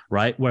special,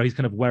 right? Where he's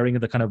kind of wearing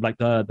the kind of like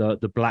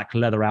the black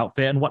leather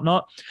outfit and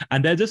whatnot.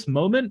 And there's this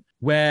moment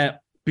where,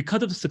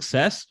 because of the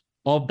success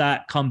of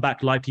that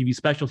comeback live TV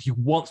special, he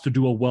wants to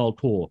do a world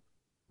tour,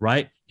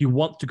 right? He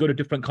wants to go to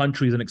different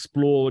countries and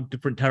explore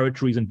different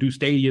territories and do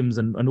stadiums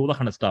and all that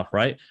kind of stuff,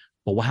 right?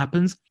 But what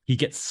happens? He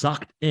gets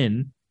sucked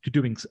in to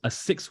doing a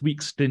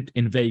 6-week stint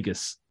in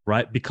Vegas,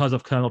 right? Because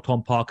of Colonel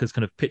Tom Parker's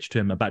kind of pitch to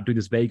him about doing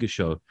this Vegas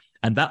show.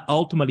 And that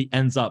ultimately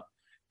ends up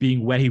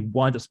being where he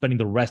winds up spending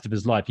the rest of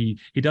his life. He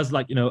does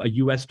like, a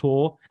US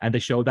tour, and they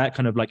show that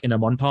kind of like in a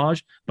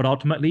montage, but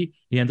ultimately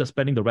he ends up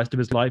spending the rest of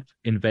his life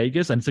in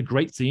Vegas. And it's a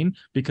great scene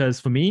because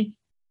for me,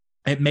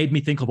 it made me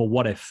think of a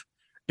what if.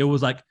 It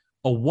was like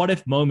a what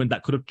if moment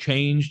that could have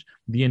changed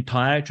the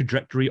entire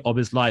trajectory of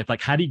his life.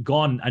 Like, had he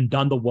gone and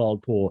done the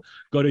world tour,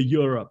 go to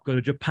Europe, go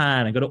to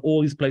Japan, and go to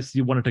all these places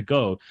he wanted to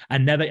go,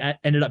 and never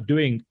ended up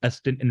doing a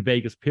stint in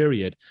Vegas,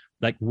 period,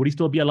 like, would he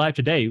still be alive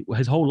today?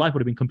 His whole life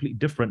would have been completely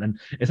different. And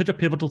it's such a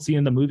pivotal scene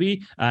in the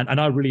movie. And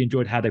I really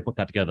enjoyed how they put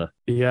that together.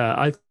 Yeah,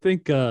 I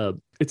think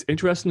it's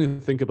interesting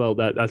to think about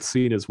that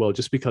scene as well,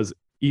 just because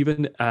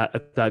even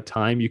at that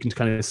time, you can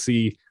kind of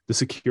see the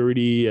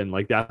security and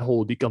like that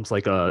whole becomes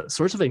like a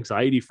source of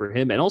anxiety for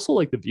him and also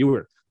like the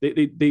viewer.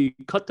 They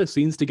cut the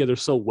scenes together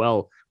so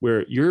well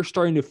where you're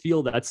starting to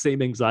feel that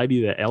same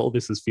anxiety that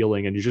Elvis is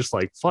feeling, and you're just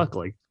like, fuck,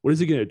 like, what is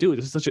he gonna do?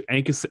 This is such an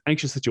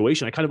anxious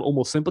situation. I kind of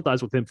almost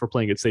sympathize with him for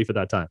playing it safe at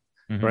that time,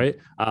 right?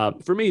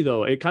 For me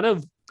though, I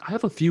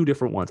have a few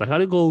different ones. I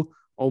gotta go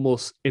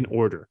almost in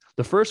order.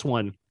 The first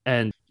one,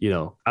 and I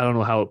don't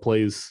know how it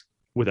plays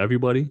with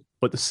everybody,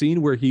 but the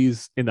scene where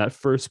he's in that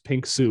first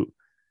pink suit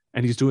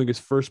and he's doing his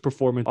first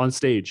performance on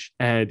stage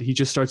and he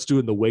just starts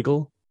doing the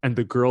wiggle and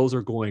the girls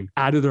are going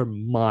out of their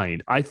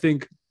mind. I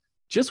think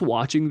just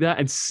watching that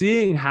and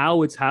seeing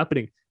how it's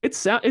happening, it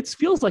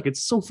feels like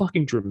it's so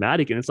fucking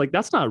dramatic, and it's like,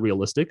 that's not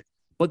realistic.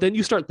 But then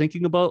you start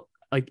thinking about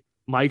like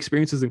my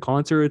experiences in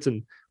concerts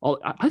and all.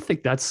 I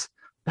think that's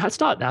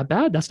not that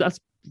bad. That's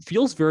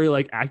feels very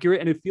like accurate,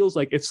 and it feels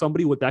like if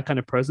somebody with that kind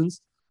of presence,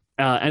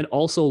 and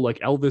also like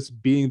Elvis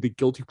being the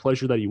guilty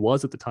pleasure that he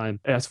was at the time,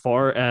 as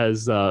far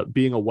as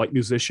being a white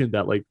musician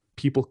that like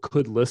people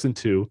could listen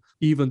to,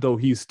 even though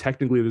he's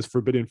technically this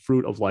forbidden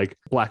fruit of like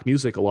black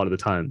music a lot of the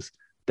times.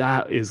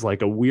 That is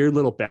like a weird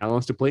little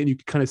balance to play, and you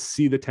can kind of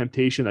see the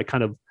temptation that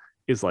kind of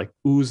is like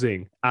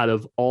oozing out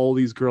of all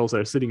these girls that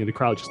are sitting in the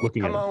crowd just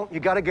looking at him. Come on, you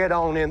got to get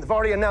on in. They've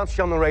already announced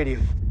you on the radio.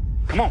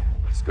 Come on,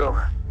 let's go.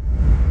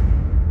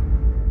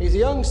 He's a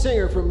young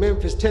singer from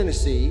Memphis,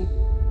 Tennessee.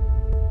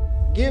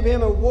 Give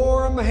him a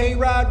warm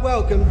hayride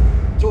welcome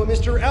to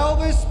Mr.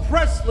 Elvis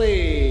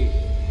Presley.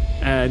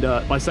 And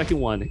my second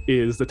one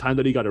is the time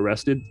that he got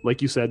arrested.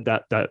 Like you said,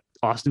 that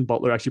Austin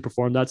Butler actually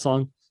performed that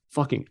song.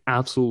 Fucking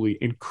absolutely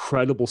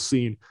incredible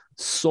scene.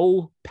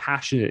 So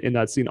passionate in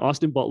that scene.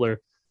 Austin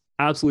Butler,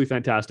 absolutely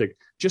fantastic.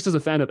 Just as a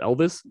fan of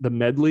Elvis, the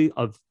medley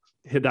of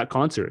that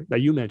concert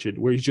that you mentioned,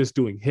 where he's just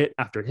doing hit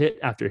after hit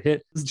after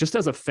hit. Just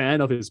as a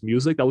fan of his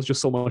music, that was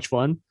just so much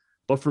fun.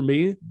 But for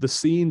me, the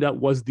scene that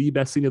was the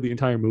best scene of the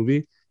entire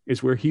movie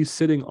is where he's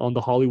sitting on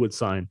the Hollywood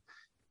sign.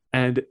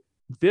 And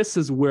this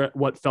is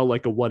what felt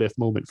like a what if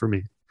moment for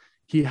me.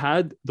 He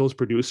had those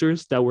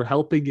producers that were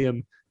helping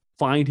him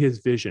find his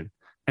vision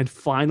and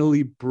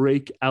finally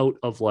break out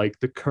of like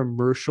the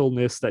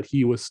commercialness that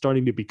he was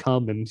starting to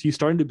become. And he's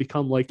starting to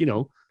become like,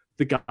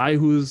 the guy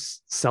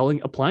who's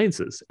selling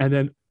appliances. And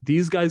then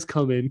these guys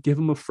come in, give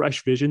him a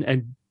fresh vision,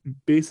 and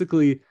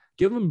basically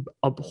give him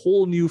a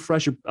whole new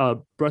fresh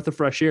breath of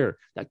fresh air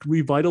that could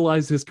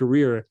revitalize his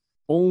career,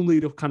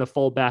 only to kind of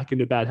fall back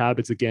into bad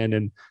habits again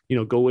and,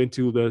 go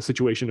into the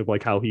situation of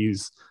like how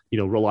he's,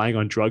 relying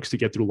on drugs to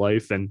get through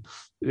life and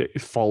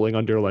falling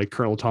under like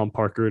Colonel Tom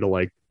Parker to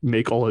like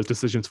make all his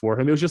decisions for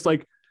him. It was just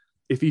like,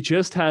 if he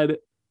just had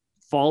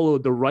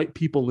followed the right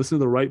people, listened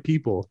to the right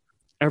people,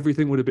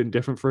 everything would have been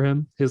different for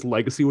him. His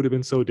legacy would have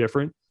been so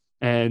different.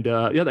 And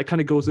that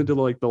kind of goes into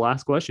like the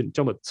last question.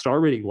 Talking about star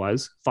rating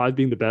wise, 5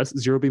 being the best,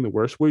 0 being the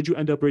worst. Where did you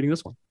end up rating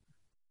this one?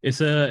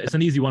 It's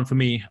an easy one for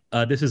me.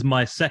 This is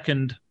my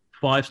second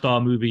 5-star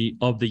movie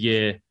of the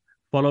year.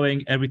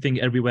 Following Everything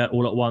Everywhere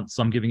All at Once,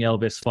 I'm giving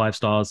Elvis 5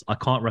 stars. I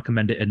can't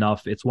recommend it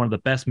enough. It's one of the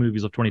best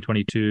movies of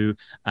 2022,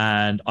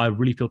 and I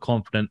really feel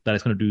confident that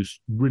it's going to do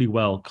really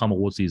well come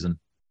award season.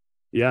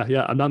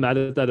 Yeah, I'm not mad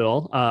at that at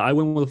all. I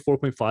went with a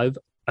 4.5.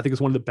 I think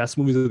it's one of the best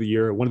movies of the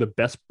year, one of the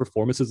best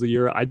performances of the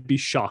year. I'd be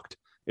shocked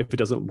if it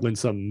doesn't win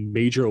some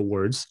major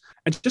awards.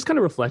 And just kind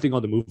of reflecting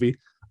on the movie,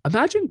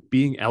 imagine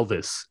being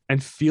Elvis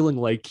and feeling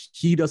like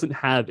he doesn't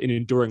have an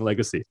enduring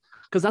legacy.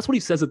 Because that's what he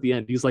says at the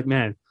end. He's like,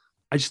 man,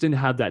 I just didn't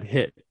have that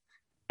hit.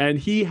 And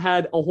he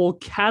had a whole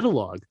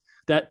catalog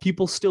that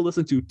people still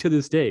listen to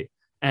this day.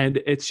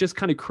 And it's just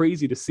kind of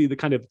crazy to see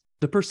the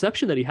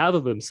perception that he had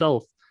of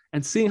himself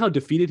and seeing how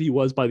defeated he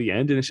was by the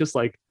end. And it's just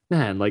like,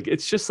 man, like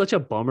it's just such a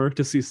bummer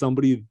to see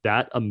somebody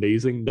that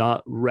amazing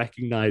not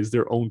recognize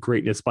their own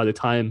greatness by the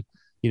time,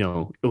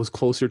 it was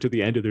closer to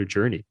the end of their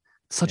journey.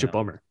 Such a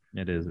bummer.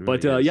 It is. It really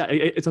But is. yeah,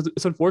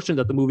 it's unfortunate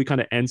that the movie kind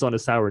of ends on a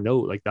sour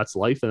note. Like that's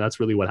life, and that's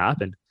really what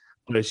happened.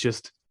 But it's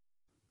just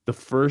the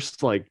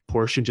first like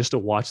portion just to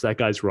watch that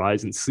guy's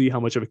rise and see how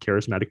much of a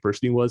charismatic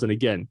person he was. And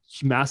again,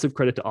 massive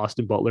credit to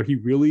Austin Butler. He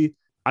really,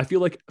 I feel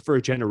like for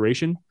a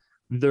generation,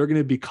 they're going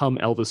to become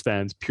Elvis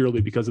fans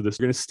purely because of this.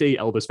 They're going to stay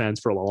Elvis fans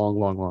for a long,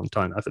 long, long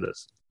time after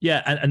this.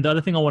 Yeah, and the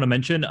other thing I want to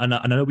mention, and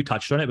I know we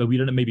touched on it, but we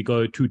didn't maybe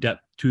go too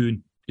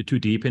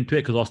deep into it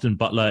because Austin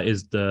Butler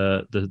is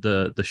the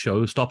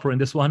showstopper in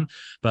this one.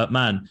 But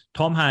man,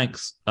 Tom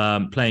Hanks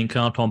playing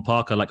Colonel Tom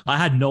Parker, like I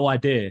had no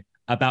idea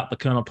about the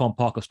Colonel Tom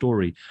Parker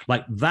story.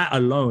 Like that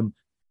alone,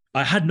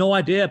 I had no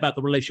idea about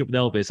the relationship with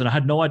Elvis, and I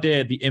had no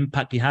idea the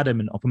impact he had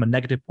him from a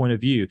negative point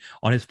of view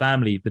on his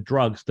family, the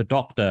drugs, the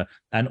doctor,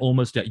 and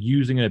almost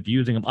using and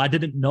abusing him. I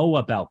didn't know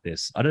about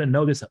this. I didn't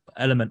know this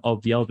element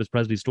of the Elvis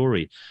Presley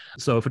story.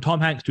 So for Tom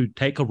Hanks to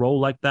take a role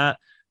like that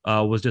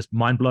was just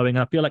mind-blowing.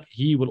 And I feel like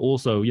he will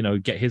also,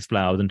 get his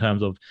flowers in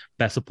terms of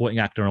best supporting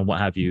actor and what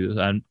have you.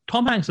 And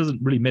Tom Hanks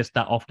doesn't really miss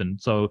that often.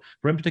 So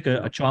for him to take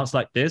a chance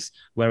like this,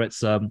 where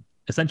it's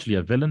essentially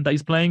a villain that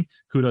he's playing,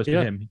 kudos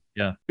to him.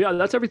 Yeah,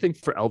 that's everything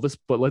for Elvis.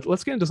 But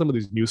let's get into some of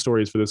these news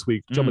stories for this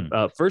week.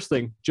 First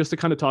thing, just to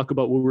kind of talk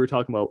about what we were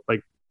talking about,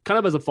 like kind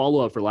of as a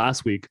follow-up for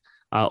last week,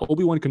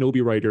 Obi-Wan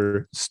Kenobi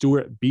writer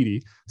Stuart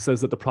Beattie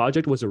says that the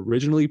project was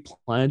originally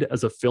planned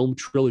as a film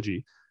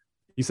trilogy.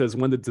 He says,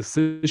 when the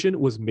decision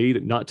was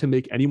made not to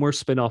make any more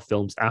spin-off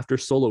films after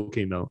Solo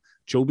came out,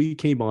 Joby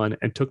came on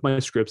and took my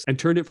scripts and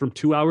turned it from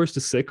 2 hours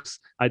to 6.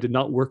 I did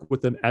not work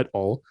with them at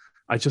all.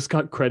 I just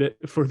got credit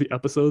for the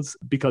episodes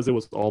because it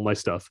was all my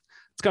stuff.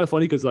 It's kind of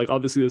funny because, like,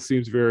 obviously this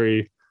seems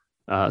very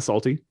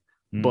salty,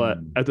 but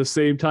at the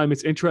same time,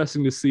 it's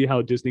interesting to see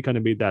how Disney kind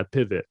of made that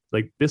pivot.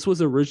 Like, this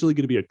was originally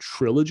going to be a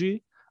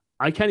trilogy.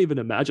 I can't even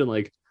imagine,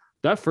 like,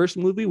 that first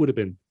movie would have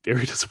been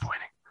very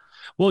disappointing.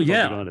 Well,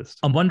 yeah, honest.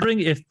 I'm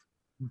wondering if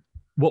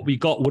what we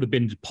got would have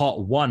been part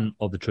one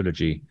of the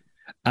trilogy.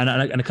 And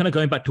kind of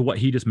going back to what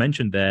he just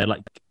mentioned there,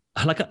 like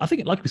I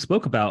think, like we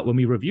spoke about when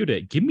we reviewed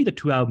it, give me the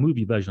 2-hour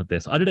movie version of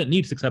this. I didn't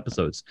need 6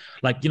 episodes.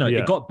 Like,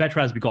 it got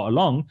better as we got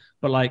along,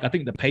 but like, I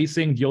think the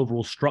pacing, the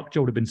overall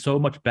structure would have been so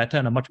much better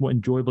and a much more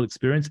enjoyable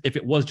experience if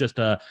it was just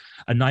a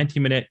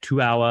 90-minute,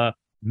 2-hour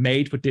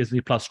made for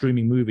Disney Plus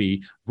streaming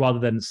movie rather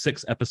than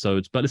 6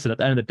 episodes. But listen, at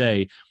the end of the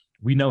day,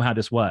 we know how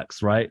this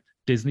works, right?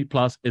 Disney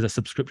Plus is a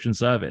subscription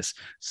service.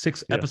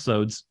 6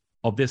 episodes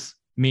of this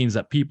means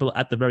that people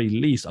at the very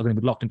least are going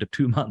to be locked into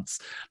 2 months.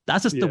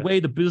 That's just the way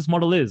the business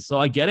model is. So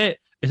I get it.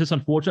 It's just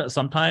unfortunate.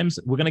 Sometimes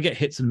we're going to get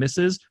hits and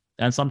misses,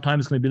 and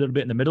sometimes it's going to be a little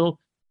bit in the middle.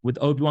 With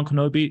Obi-Wan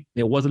Kenobi,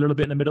 it was a little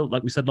bit in the middle.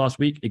 Like we said last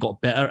week, it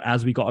got better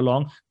as we got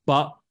along,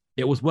 but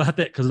it was worth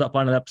it because of that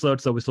final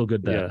episode. So we're still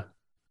good there. Yeah.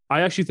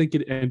 I actually think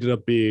it ended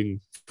up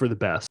being for the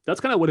best. That's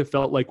kind of what it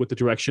felt like with the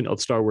direction of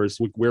Star Wars,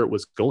 where it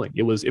was going.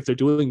 It was, if they're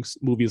doing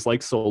movies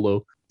like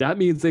Solo, that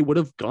means they would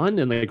have gone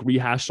and like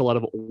rehashed a lot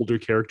of older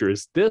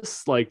characters.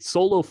 This like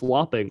Solo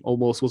flopping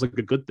almost was like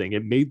a good thing.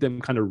 It made them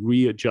kind of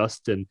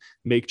readjust and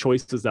make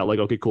choices that like,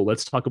 okay, cool,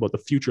 let's talk about the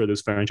future of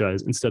this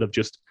franchise instead of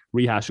just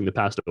rehashing the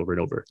past over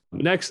and over.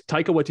 Next,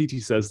 Taika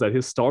Waititi says that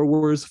his Star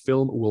Wars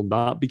film will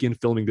not begin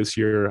filming this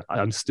year.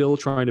 I'm still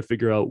trying to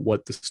figure out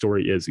what the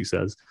story is, he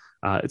says.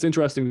 It's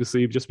interesting to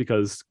see just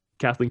because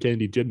Kathleen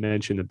Kennedy did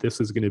mention that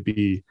this is going to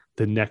be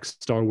the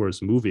next Star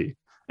Wars movie.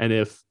 And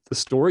if the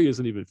story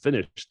isn't even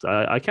finished,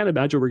 I can't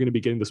imagine we're going to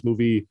be getting this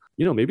movie,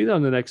 maybe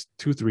in the next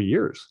 2-3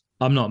 years.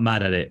 I'm not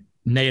mad at it.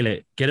 Nail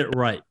it. Get it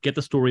right. Get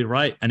the story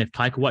right. And if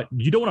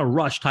you don't want to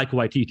rush Taika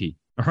Waititi.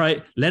 All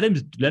right, let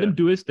him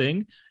do his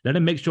thing. Let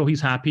him make sure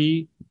he's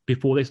happy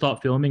before they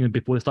start filming and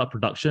before they start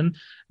production.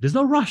 There's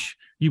no rush.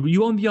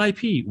 You own the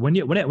IP.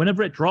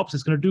 Whenever it drops,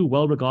 it's going to do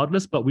well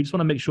regardless. But we just want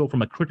to make sure,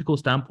 from a critical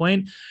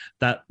standpoint,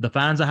 that the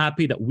fans are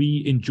happy, that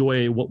we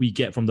enjoy what we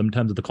get from them in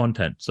terms of the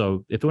content.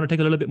 So if they want to take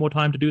a little bit more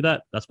time to do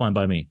that, that's fine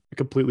by me. I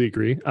completely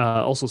agree.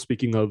 Also,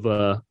 speaking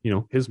of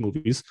his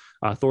movies,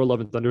 Thor: Love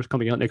and Thunder is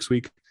coming out next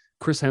week.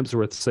 Chris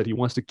Hemsworth said he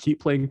wants to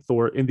keep playing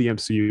Thor in the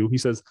MCU. He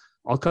says,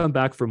 I'll come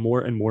back for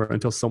more and more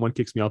until someone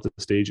kicks me off the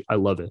stage. I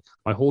love it.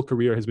 My whole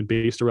career has been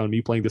based around me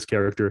playing this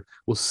character.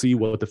 We'll see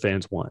what the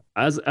fans want.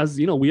 As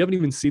we haven't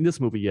even seen this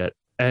movie yet.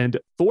 And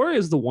Thor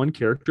is the one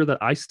character that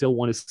I still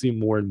want to see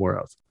more and more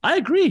of. I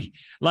agree.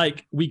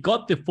 Like, we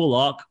got the full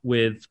arc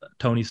with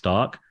Tony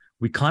Stark.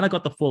 We kind of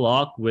got the full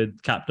arc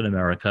with Captain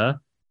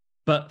America.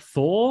 But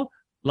Thor,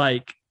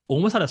 like,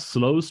 almost had a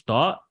slow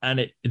start, and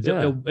it he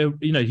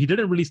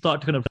didn't really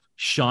start to kind of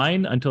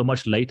shine until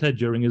much later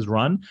during his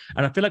run.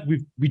 And I feel like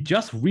we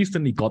just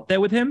recently got there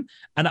with him,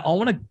 and I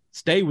want to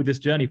stay with this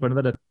journey for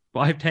another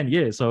 5-10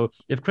 years. So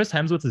if Chris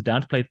Hemsworth is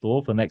down to play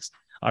Thor for the next,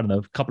 I don't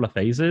know, couple of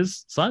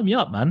phases, sign me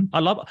up, man. I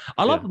love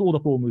all the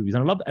Thor movies,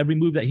 and I love every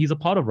movie that he's a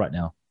part of right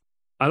now.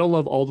 I don't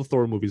love all the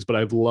Thor movies, but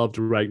I've loved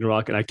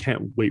Ragnarok, and I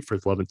can't wait for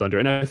Love and Thunder.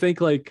 And I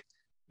think like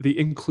the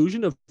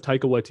inclusion of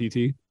Taika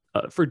Waititi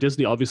for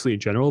Disney, obviously in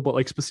general, but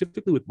like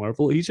specifically with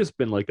Marvel, he's just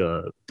been like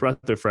a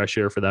breath of fresh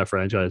air for that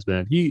franchise,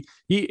 man. He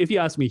if you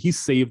ask me, he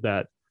saved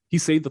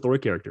the Thor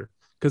character,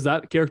 because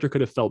that character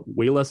could have felt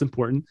way less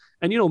important.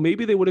 And,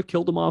 maybe they would have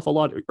killed him off a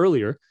lot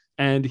earlier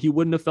and he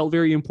wouldn't have felt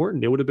very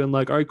important. It would have been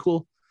like, all right,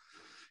 cool.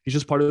 He's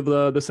just part of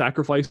the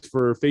sacrifice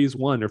for phase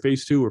 1 or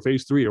phase 2 or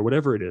phase 3 or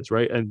whatever it is,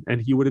 right?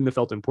 And he wouldn't have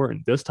felt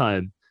important. This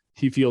time,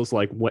 he feels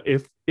like what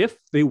if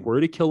they were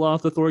to kill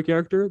off the Thor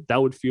character,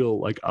 that would feel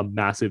like a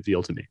massive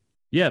deal to me.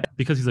 Yeah,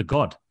 because he's a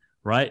god,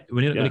 right?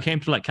 When it came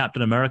to like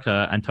Captain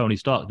America and Tony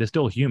Stark, they're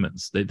still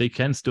humans. They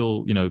can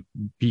still,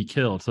 be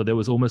killed. So there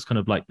was almost kind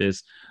of like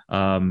this,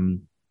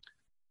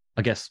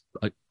 I guess,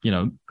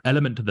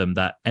 element to them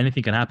that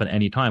anything can happen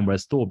anytime.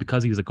 Whereas Thor,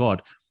 because he's a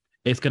god,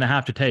 it's going to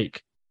have to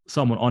take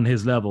someone on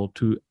his level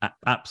to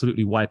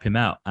absolutely wipe him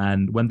out.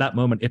 And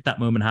if that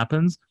moment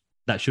happens,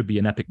 that should be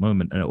an epic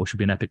moment, or should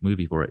be an epic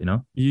movie for it,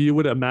 You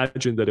would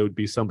imagine that it would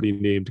be somebody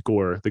named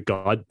Gore, the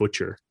God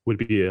Butcher, would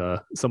be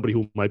somebody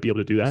who might be able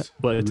to do that.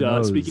 But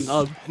speaking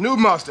of... Noob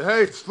Master,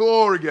 hey, it's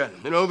Thor again.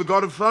 The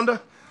God of Thunder?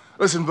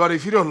 Listen, buddy,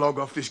 if you don't log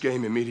off this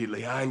game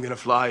immediately, I'm gonna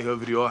fly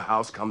over to your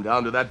house, come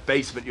down to that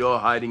basement you're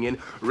hiding in,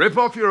 rip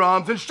off your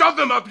arms, and shove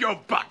them up your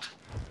butt!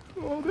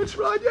 Oh, that's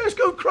right. Yes,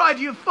 go cry to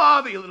your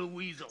father, you little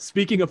weasel.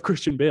 Speaking of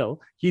Christian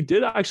Bale, he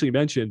did actually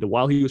mention that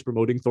while he was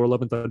promoting Thor: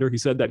 Love and Thunder, he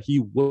said that he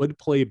would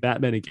play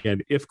Batman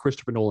again if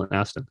Christopher Nolan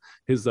asked him.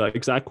 His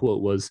exact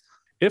quote was,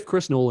 if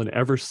Chris Nolan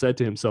ever said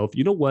to himself,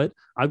 you know what,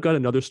 I've got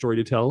another story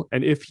to tell,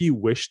 and if he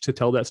wished to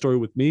tell that story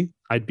with me,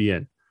 I'd be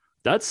in.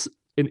 That's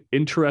an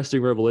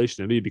interesting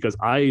revelation to me, because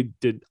I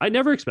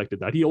never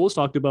expected that. He always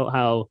talked about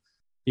how,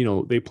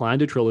 they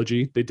planned a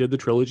trilogy, they did the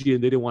trilogy,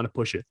 and they didn't want to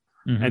push it.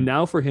 Mm-hmm. And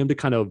now for him to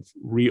kind of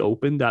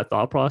reopen that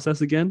thought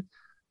process again,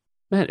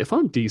 man, if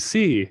I'm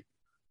DC,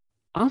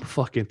 I'm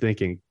fucking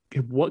thinking,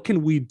 what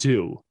can we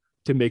do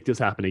to make this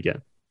happen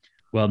again?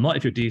 Well, not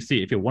if you're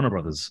DC, if you're Warner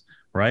Brothers,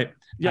 right?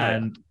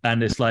 Yeah.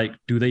 And it's like,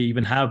 do they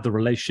even have the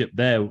relationship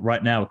there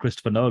right now with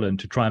Christopher Nolan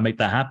to try and make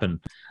that happen?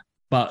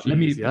 But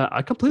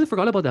I completely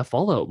forgot about that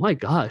Fallout. My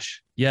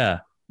gosh. Yeah.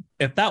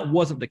 If that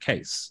wasn't the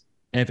case,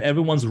 and if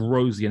everyone's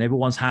rosy and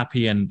everyone's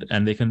happy and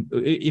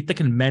if they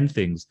can mend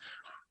things,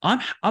 I'm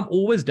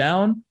always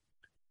down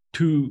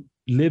to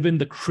live in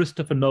the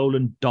Christopher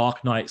Nolan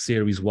Dark Knight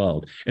series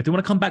world. If they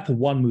want to come back for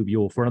one movie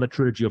or for another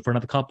trilogy or for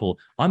another couple,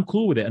 I'm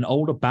cool with it. An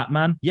older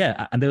Batman,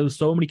 yeah. And there were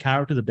so many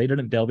characters that they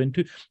didn't delve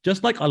into.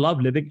 Just like I love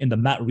living in the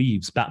Matt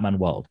Reeves Batman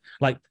world.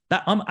 Like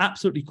that, I'm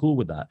absolutely cool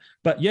with that.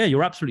 But yeah,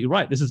 you're absolutely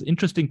right. This is an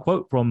interesting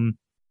quote from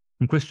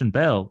Christian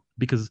Bale,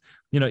 because,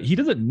 he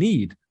doesn't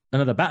need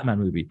another Batman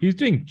movie. He's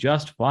doing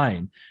just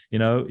fine.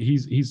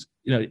 He's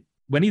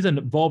when he's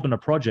involved in a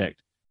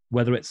project,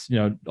 whether it's,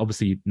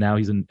 obviously now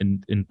he's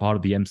in part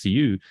of the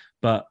MCU,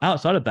 but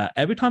outside of that,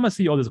 every time I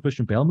see, there's a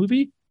Christian Bale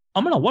movie,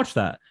 I'm going to watch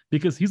that,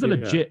 because he's a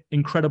legit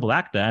incredible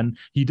actor, and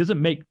he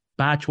doesn't make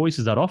bad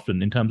choices that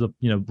often in terms of,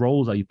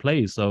 roles that he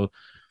plays. So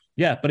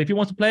yeah, but if he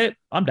wants to play it,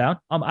 I'm down.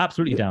 I'm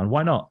absolutely down.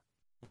 Why not?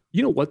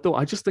 You know what, though?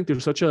 I just think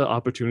there's such an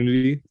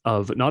opportunity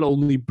of not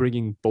only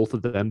bringing both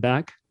of them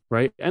back,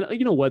 right? And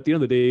you know what? At the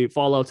end of the day,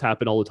 fallouts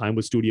happen all the time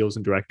with studios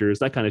and directors.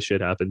 That kind of shit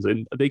happens,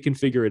 and they can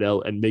figure it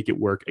out and make it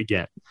work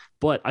again.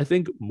 But I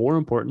think more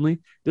importantly,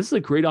 this is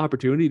a great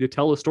opportunity to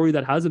tell a story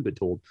that hasn't been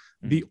told.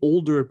 Mm-hmm. The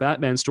older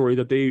Batman story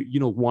that they,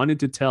 wanted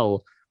to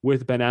tell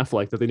with Ben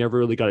Affleck that they never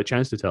really got a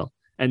chance to tell.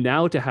 And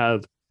now to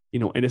have,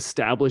 an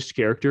established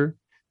character,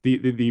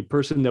 the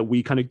person that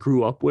we kind of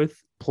grew up with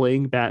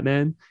playing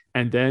Batman,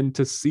 and then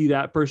to see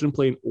that person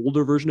play an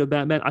older version of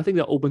Batman, I think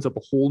that opens up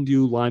a whole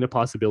new line of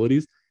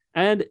possibilities.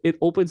 And it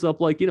opens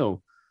up, like,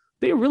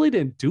 they really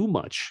didn't do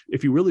much,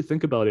 if you really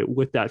think about it,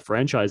 with that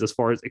franchise as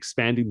far as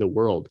expanding the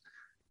world.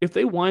 If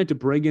they wanted to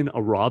bring in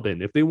a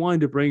Robin, if they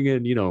wanted to bring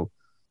in,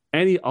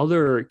 any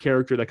other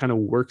character that kind of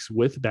works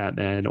with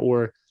Batman,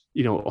 or,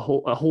 a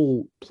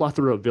whole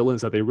plethora of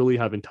villains that they really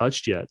haven't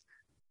touched yet,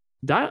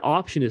 that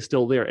option is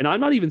still there. And I'm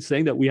not even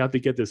saying that we have to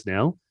get this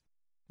now.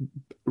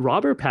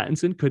 Robert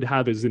Pattinson could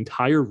have his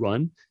entire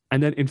run,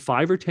 and then in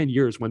 5 or 10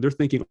 years, when they're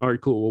thinking, all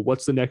right, cool, well,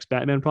 what's the next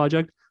Batman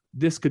project?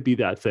 This could be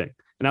that thing.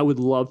 And I would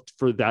love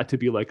for that to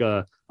be like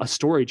a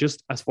story,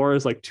 just as far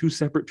as like 2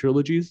 separate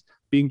trilogies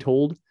being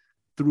told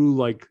through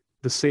like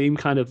the same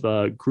kind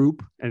of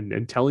group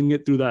and telling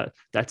it through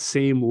that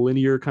same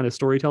linear kind of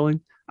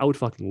storytelling. I would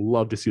fucking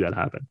love to see that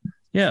happen.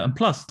 Yeah. And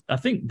plus, I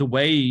think the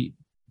way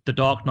The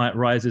Dark Knight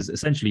Rises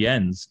essentially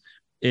ends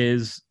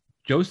is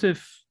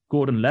Joseph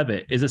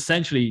Gordon-Levitt is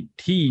essentially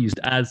teased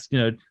as,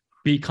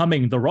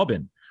 becoming the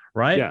Robin,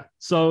 right? Yeah.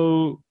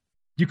 So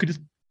you could just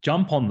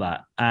jump on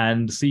that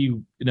and see,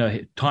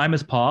 time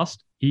has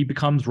passed. He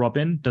becomes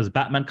Robin. Does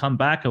Batman come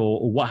back,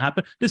 or what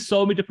happened? There's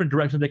so many different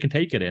directions they can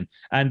take it in,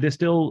 and there's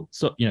still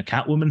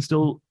Catwoman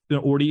still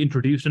already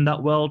introduced in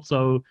that world.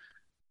 So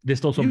there's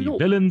still so many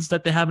villains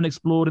that they haven't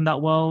explored in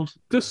that world.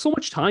 There's so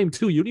much time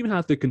too. You don't even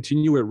have to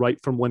continue it right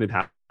from when it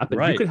happened.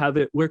 Right. You could have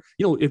it where,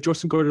 if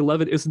Joseph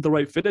Gordon-Levitt isn't the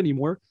right fit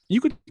anymore, you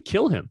could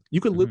kill him.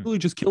 You could literally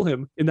just kill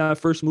him in that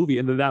first movie,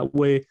 and then that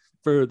way,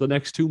 for the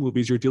next 2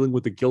 movies, you're dealing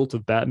with the guilt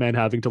of Batman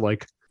having to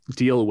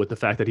deal with the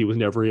fact that he was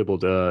never able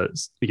to,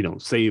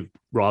 save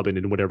Robin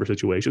in whatever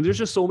situation. There's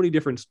just so many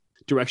different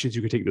directions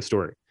you could take the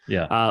story.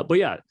 Yeah. But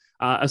yeah,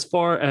 as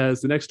far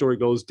as the next story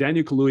goes,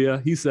 Daniel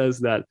Kaluuya, he says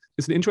that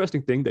it's an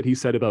interesting thing that he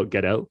said about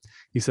Get Out.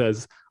 He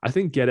says, I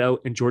think Get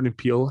Out and Jordan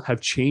Peele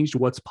have changed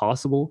what's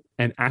possible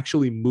and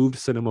actually moved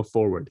cinema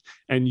forward.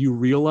 And you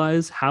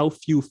realize how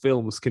few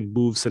films can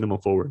move cinema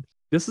forward.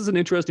 This is an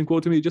interesting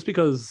quote to me just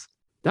because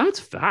that's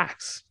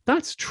facts.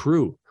 That's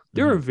true.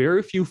 There are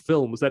very few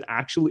films that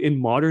actually, in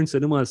modern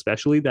cinema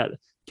especially, that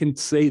can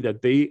say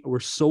that they were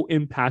so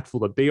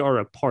impactful that they are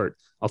a part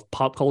of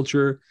pop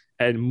culture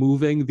and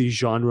moving the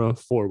genre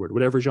forward,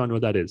 whatever genre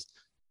that is.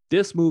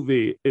 This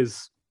movie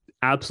is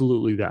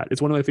absolutely that.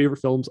 It's one of my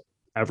favorite films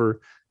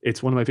ever.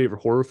 It's one of my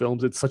favorite horror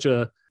films. It's such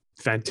a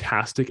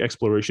fantastic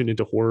exploration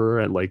into horror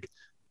and like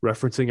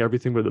referencing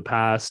everything from the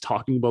past,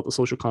 talking about the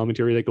social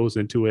commentary that goes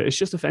into it. It's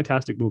just a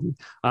fantastic movie.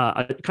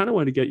 I kind of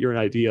want to get your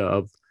idea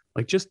of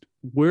like just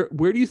where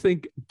do you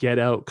think Get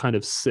Out kind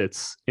of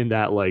sits in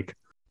that like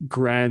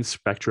grand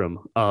spectrum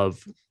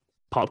of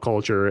pop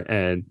culture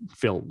and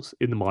films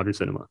in the modern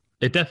cinema?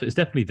 It's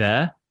definitely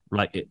there.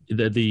 Like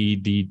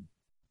the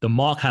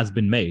mark has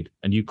been made,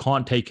 and you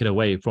can't take it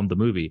away from the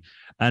movie.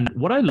 And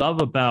what I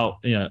love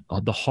about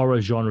the horror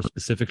genre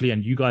specifically,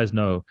 and you guys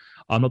know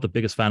I'm not the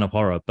biggest fan of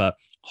horror, but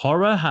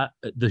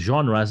the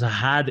genre has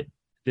had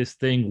this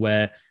thing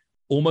where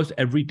almost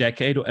every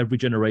decade or every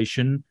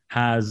generation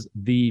has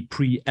the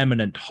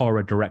preeminent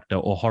horror director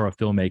or horror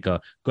filmmaker,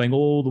 going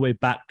all the way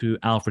back to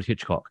Alfred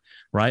Hitchcock,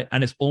 right?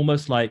 And it's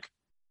almost like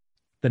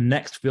the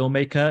next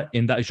filmmaker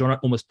in that genre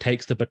almost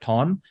takes the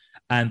baton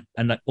and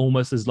like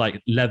almost is like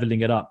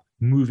leveling it up,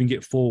 moving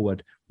it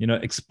forward,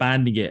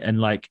 expanding it, and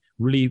like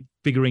really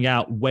figuring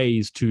out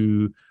ways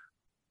to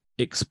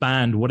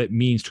expand what it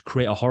means to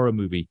create a horror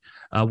movie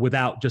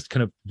without just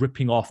kind of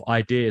ripping off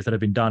ideas that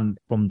have been done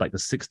from like the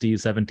 60s,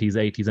 70s,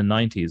 80s, and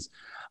 90s.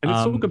 And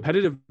it's so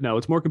competitive now.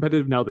 It's more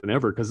competitive now than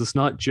ever because it's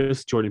not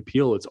just Jordan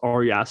Peele. It's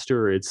Ari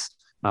Aster. It's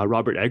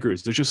Robert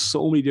Eggers. There's just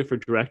so many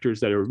different directors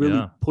that are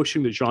really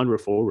pushing the genre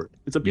forward.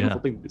 It's a beautiful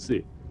thing to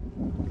see.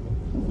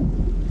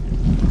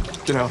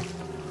 Get out.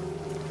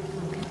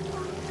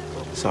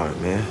 Sorry,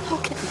 man.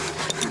 Okay.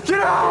 Get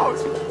out!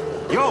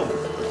 Yo!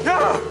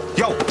 Yeah!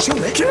 Yo, chill,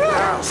 man. Get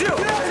out! Chill!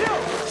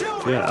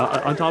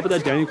 Yeah, on top of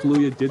that, Daniel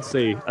Kaluuya did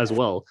say as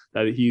well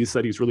that he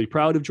said he's really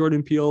proud of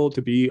Jordan Peele.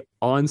 To be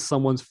on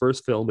someone's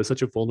first film is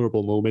such a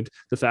vulnerable moment.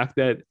 The fact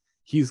that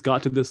he's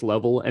got to this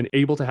level and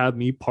able to have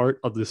me part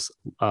of this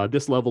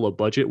level of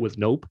budget with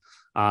Nope,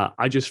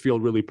 I just feel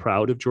really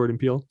proud of Jordan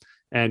Peele.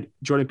 And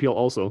Jordan Peele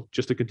also,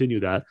 just to continue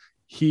that,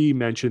 he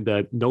mentioned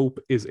that Nope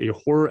is a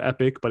horror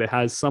epic, but it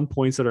has some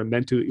points that are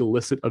meant to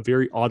elicit a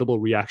very audible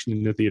reaction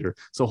in the theater.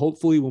 So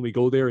hopefully when we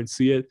go there and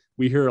see it,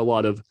 we hear a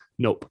lot of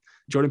Nope.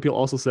 Jordan Peele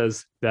also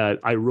says that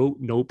I wrote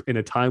Nope in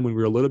a time when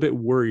we were a little bit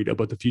worried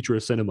about the future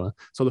of cinema.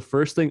 So the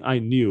first thing I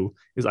knew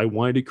is I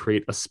wanted to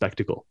create a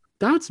spectacle.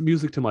 That's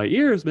music to my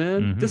ears,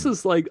 man. Mm-hmm. This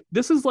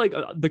is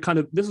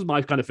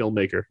my kind of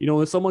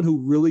filmmaker. As someone who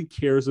really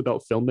cares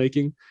about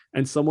filmmaking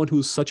and someone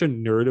who's such a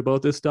nerd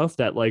about this stuff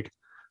that like,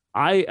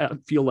 I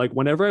feel like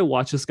whenever I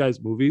watch this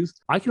guy's movies,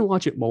 I can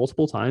watch it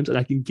multiple times and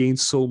I can gain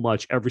so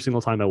much every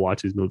single time I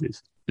watch these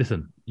movies.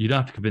 Listen, you don't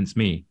have to convince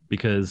me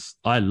because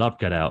I love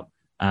Get Out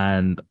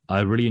and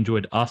I really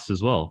enjoyed Us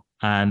as well.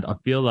 And I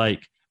feel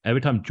like every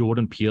time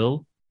Jordan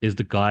Peele is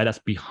the guy that's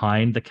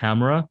behind the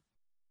camera,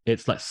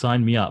 it's like,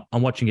 sign me up.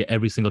 I'm watching it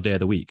every single day of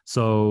the week.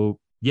 So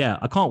yeah,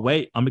 I can't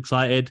wait. I'm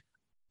excited.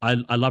 I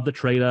love the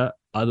trailer.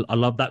 I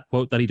love that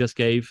quote that he just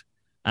gave.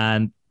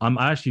 And I'm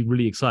actually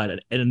really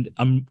excited. And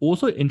I'm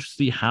also interested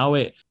to see how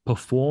it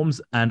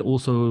performs and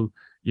also,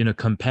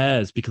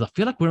 compares, because I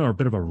feel like we're on a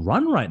bit of a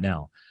run right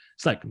now.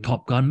 It's like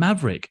Top Gun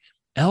Maverick,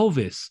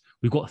 Elvis,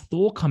 we've got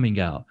Thor coming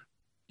out,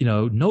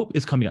 Nope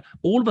is coming out.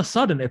 All of a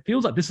sudden, it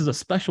feels like this is a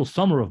special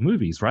summer of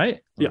movies, right?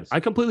 Yeah,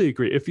 I completely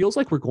agree. It feels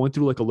like we're going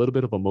through like a little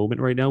bit of a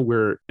moment right now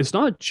where it's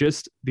not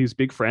just these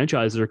big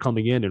franchises are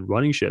coming in and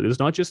running shit. It's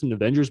not just an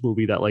Avengers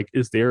movie that like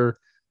is there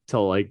to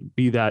like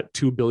be that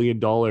 $2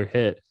 billion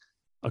hit.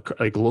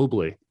 Like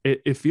globally,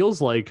 it feels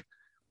like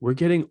we're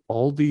getting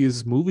all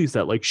these movies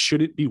that like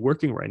shouldn't be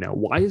working right now.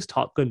 Why is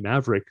Top Gun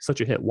Maverick such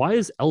a hit? Why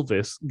is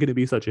Elvis going to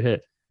be such a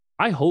hit?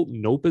 I hope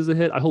Nope is a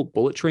hit. I hope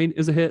Bullet Train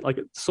is a hit.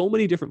 Like so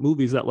many different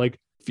movies that like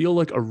feel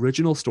like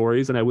original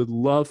stories. And I would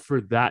love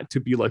for that to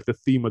be like the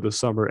theme of the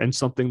summer and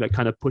something that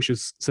kind of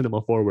pushes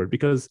cinema forward,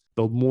 because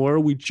the more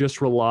we just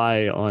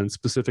rely on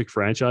specific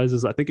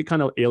franchises, I think it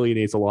kind of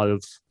alienates a lot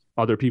of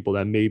other people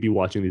that may be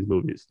watching these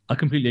movies. I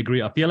completely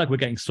agree. I feel like we're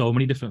getting so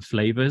many different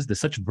flavors. There's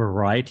such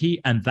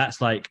variety, and that's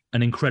like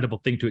an incredible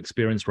thing to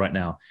experience right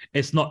now.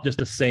 It's not just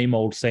the same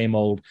old,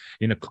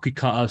 cookie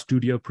cutter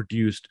studio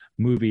produced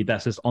movie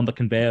that's just on the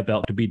conveyor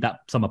belt to be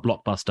that summer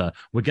blockbuster.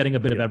 We're getting a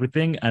bit of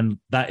everything, and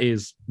that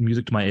is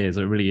music to my ears.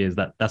 It really is.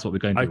 That's what we're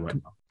going through right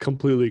now.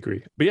 Completely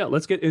agree. But yeah,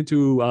 let's get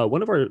into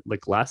one of our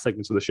like last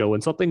segments of the show,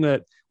 and something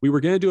that we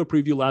were going to do a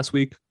preview last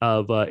week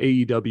of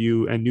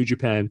AEW and New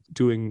Japan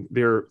doing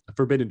their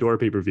Forbidden Door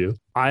pay-per-view.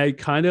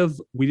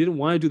 We didn't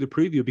want to do the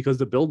preview because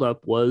the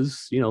buildup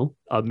was,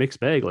 a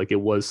mixed bag. Like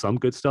it was some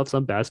good stuff,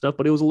 some bad stuff,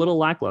 but it was a little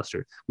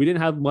lackluster. We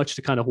didn't have much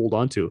to kind of hold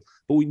on to,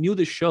 but we knew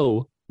the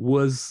show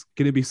was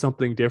going to be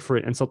something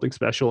different and something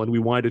special, and we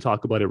wanted to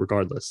talk about it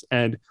regardless.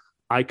 And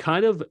I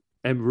kind of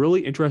am really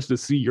interested to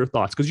see your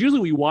thoughts, because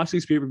usually we watch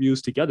these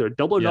pay-per-views together.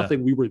 Double or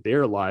Nothing, we were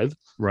there live.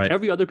 Right.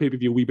 Every other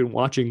pay-per-view we've been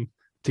watching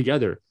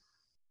together.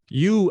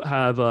 You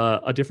have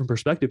a different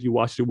perspective. You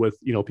watched it with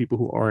people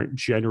who aren't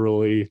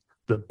generally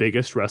the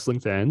biggest wrestling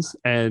fans,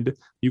 and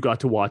you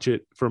got to watch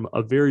it from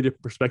a very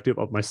different perspective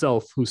of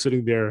myself, who's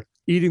sitting there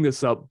eating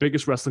this up,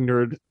 biggest wrestling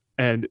nerd,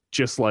 and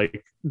just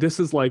like, this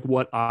is like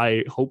what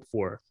I hope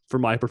for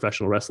my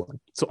professional wrestling.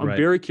 So I'm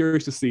very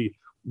curious to see,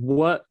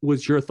 what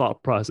was your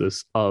thought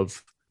process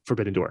of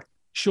Forbidden Door?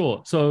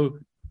 Sure. So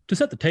to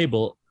set the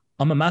table,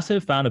 I'm a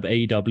massive fan of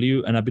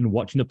AEW, and I've been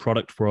watching the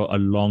product for a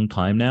long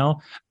time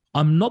now.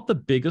 I'm not the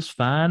biggest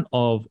fan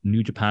of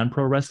New Japan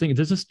Pro Wrestling.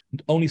 There's just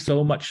only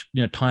so much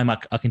time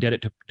I can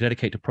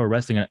dedicate to pro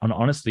wrestling. And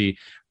honestly,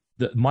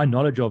 my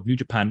knowledge of New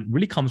Japan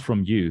really comes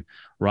from you,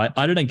 right?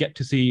 I didn't get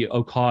to see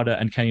Okada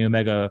and Kenny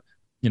Omega,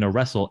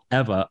 wrestle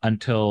ever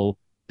until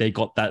they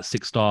got that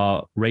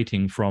 6-star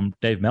rating from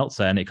Dave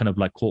Meltzer, and it kind of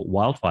like caught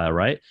wildfire,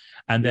 right?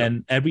 And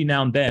then every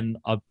now and then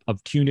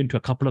I've tuned into a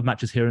couple of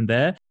matches here and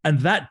there, and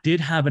that did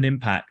have an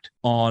impact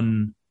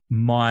on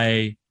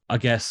my, I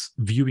guess,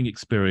 viewing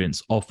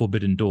experience of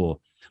Forbidden Door.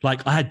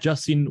 Like, I had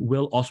just seen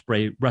Will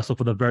Ospreay wrestle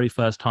for the very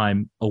first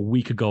time a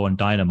week ago on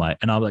Dynamite,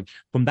 and I was like,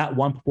 from that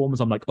one performance,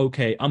 I'm like,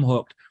 okay, I'm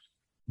hooked.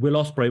 Will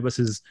Ospreay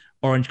versus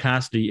Orange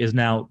Cassidy is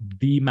now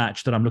the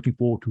match that I'm looking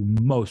forward to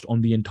most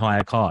on the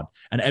entire card.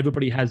 And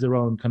everybody has their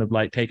own kind of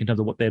like take in terms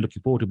of what they're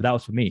looking forward to. But that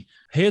was for me.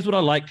 Here's what I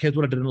liked. Here's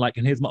what I didn't like.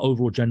 And here's my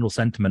overall general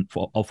sentiment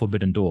of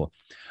Forbidden Door.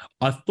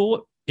 I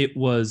thought it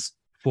was,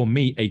 for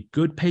me, a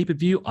good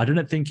pay-per-view. I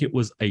didn't think it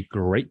was a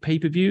great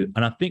pay-per-view.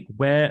 And I think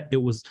where there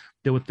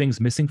were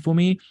things missing for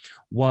me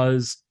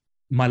was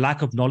my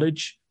lack of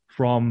knowledge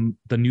from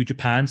the New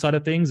Japan side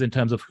of things in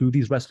terms of who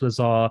these wrestlers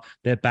are,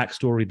 their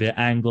backstory, their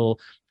angle.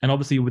 And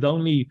obviously, with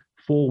only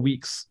 4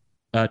 weeks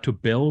to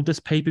build this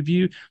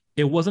pay-per-view,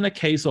 it wasn't a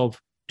case of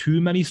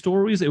too many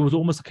stories. It was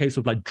almost a case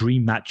of like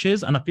dream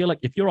matches. And I feel like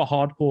if you're a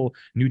hardcore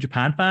New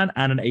Japan fan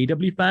and an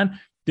AEW fan,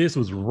 this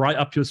was right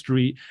up your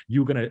street.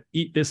 You're going to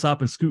eat this up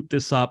and scoop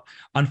this up.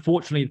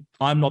 Unfortunately,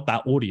 I'm not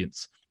that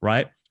audience,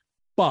 right?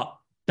 But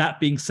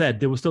that being said,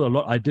 there was still a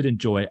lot I did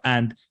enjoy.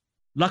 And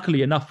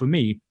luckily enough for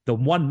me, the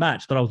one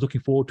match that I was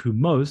looking forward to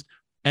most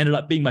ended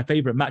up being my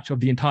favorite match of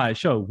the entire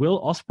show.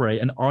 Will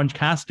Ospreay and Orange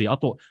Cassidy, I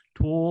thought,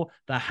 tore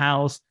the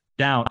house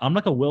down. I'm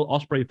like a Will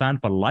Ospreay fan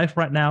for life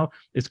right now.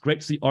 It's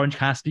great to see Orange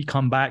Cassidy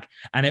come back.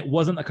 And it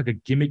wasn't like a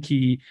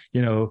gimmicky,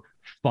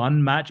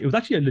 fun match. It was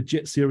actually a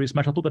legit serious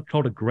match. I thought that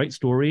told a great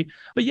story.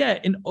 But yeah,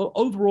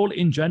 overall,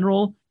 in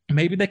general,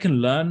 maybe they can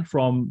learn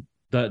from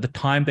the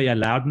time they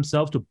allowed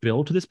themselves to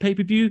build to this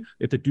pay-per-view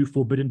if they do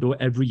Forbidden Door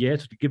every year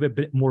to give it a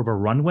bit more of a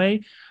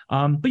runway.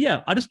 But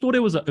yeah, I just thought it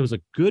was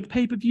a good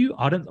pay-per-view.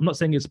 I'm not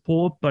saying it's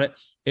poor, but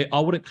I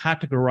wouldn't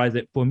categorize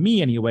it, for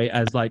me anyway,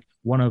 as like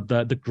one of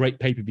the great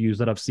pay-per-views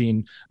that I've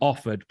seen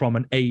offered from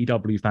an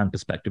AEW fan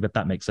perspective, if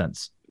that makes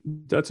sense.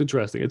 That's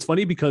interesting. It's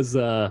funny because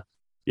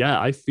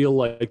I feel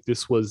like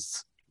this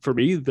was, for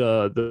me,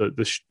 the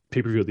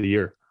pay-per-view of the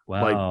year.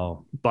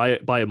 Wow.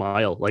 Like by a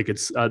mile. Like,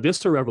 it's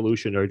this or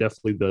Revolution are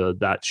definitely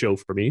that show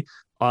for me.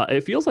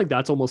 It feels like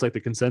that's almost like the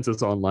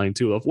consensus online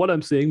too of what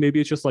I'm seeing. Maybe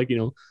it's just like,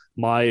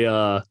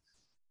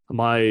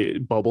 my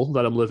bubble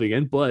that I'm living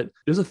in, but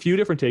there's a few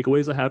different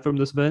takeaways I have from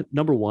this event.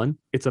 Number one,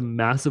 it's a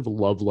massive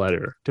love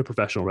letter to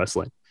professional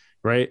wrestling,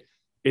 right?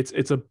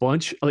 It's a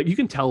bunch, like, you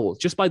can tell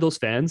just by those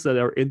fans that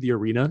are in the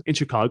arena in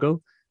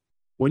Chicago.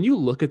 When you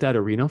look at that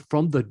arena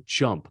from the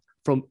jump,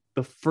 from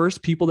the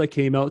first people that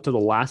came out to the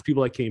last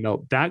people that came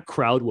out, that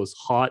crowd was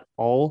hot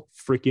all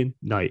freaking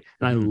night.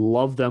 And I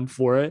love them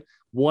for it.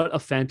 What a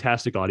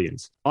fantastic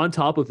audience. On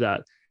top of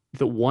that,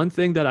 the one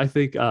thing that I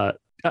think a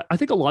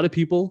lot of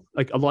people,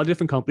 like a lot of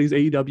different companies,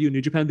 AEW,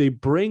 New Japan, they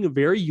bring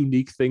very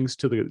unique things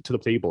to the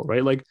table,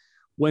 right? Like,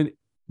 when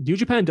New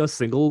Japan does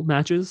single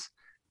matches,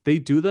 they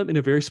do them in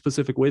a very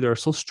specific way. They're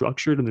so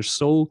structured and they're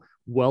so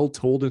well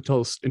told in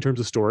terms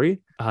of story.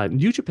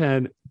 New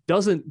Japan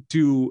doesn't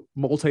do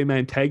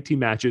multi-man tag team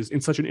matches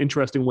in such an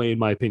interesting way, in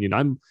my opinion.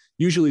 I'm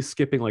usually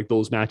skipping like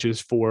those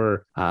matches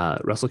for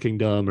Wrestle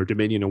Kingdom or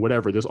Dominion or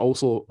whatever. There's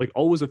also like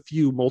always a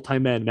few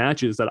multi-man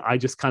matches that I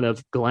just kind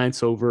of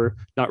glance over,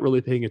 not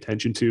really paying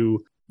attention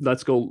to.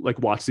 Let's go like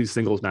watch these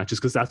singles matches,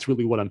 because that's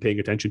really what I'm paying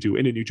attention to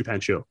in a New Japan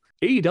show.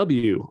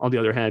 AEW, on the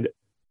other hand,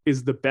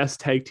 is the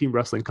best tag team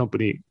wrestling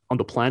company on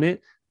the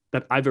planet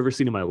that I've ever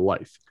seen in my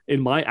life.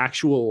 In my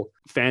actual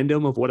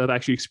fandom of what I've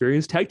actually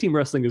experienced, tag team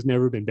wrestling has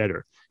never been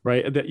better,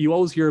 right? That you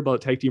always hear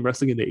about tag team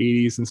wrestling in the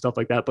 80s and stuff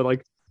like that, but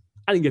like,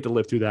 I didn't get to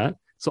live through that.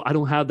 So I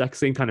don't have that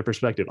same kind of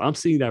perspective. I'm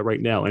seeing that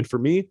right now. And for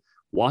me,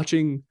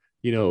 watching,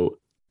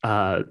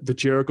 the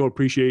Jericho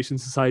Appreciation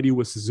Society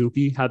with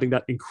Suzuki having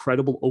that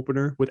incredible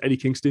opener with Eddie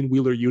Kingston,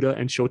 Wheeler Yuta,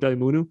 and Shota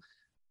Umino.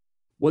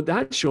 What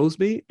that shows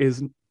me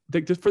is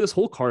that just for this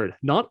whole card,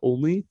 not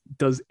only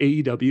does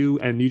AEW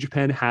and New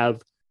Japan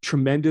have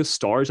tremendous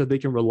stars that they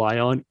can rely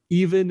on,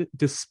 even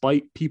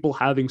despite people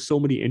having so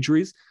many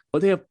injuries,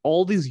 but they have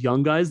all these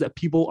young guys that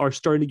people are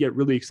starting to get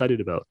really excited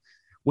about.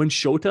 When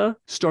Shota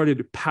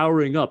started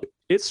powering up,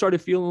 it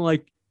started feeling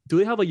like, do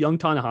they have a young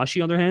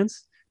Tanahashi on their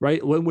hands?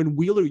 Right? When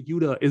Wheeler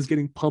Yuta is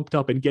getting pumped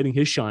up and getting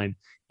his shine,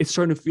 it's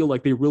starting to feel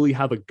like they really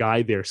have a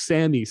guy there.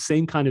 Sammy,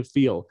 same kind of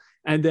feel.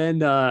 And then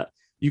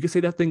you can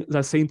say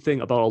that same thing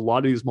about a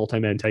lot of these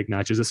multi-man tag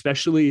matches,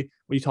 especially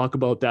when you talk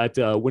about that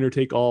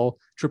winner-take-all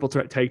triple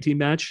threat tag team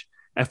match,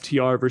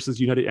 FTR versus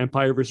United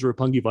Empire versus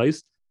Roppongi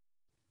Vice.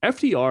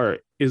 FTR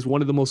is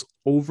one of the most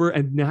over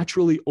and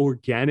naturally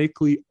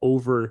organically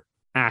over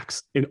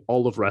acts in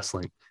all of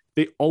wrestling.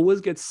 They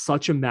always get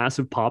such a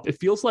massive pop. It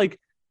feels like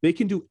they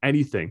can do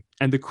anything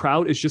and the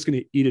crowd is just going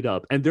to eat it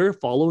up. And they're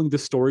following the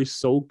story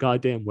so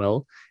goddamn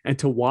well. And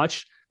to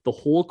watch the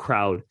whole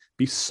crowd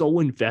be so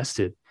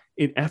invested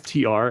in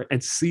FTR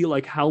and see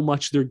like how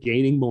much they're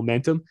gaining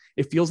momentum,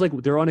 it feels like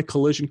they're on a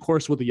collision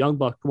course with the Young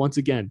Bucks once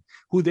again,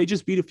 who they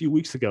just beat a few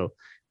weeks ago.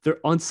 They're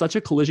on such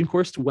a collision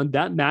course to when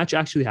that match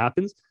actually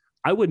happens.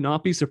 I would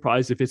not be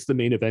surprised if it's the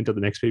main event of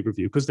the next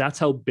pay-per-view, because that's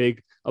how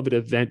big of an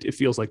event it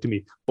feels like to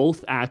me.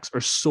 Both acts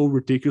are so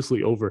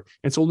ridiculously over.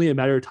 And it's only a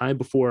matter of time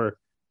before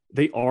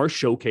they are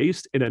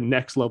showcased in a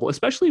next level,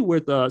 especially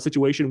with a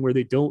situation where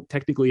they don't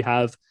technically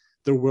have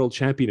their world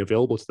champion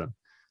available to them.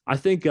 I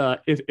think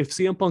if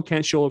CM Punk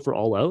can't show up for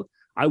All Out,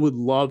 I would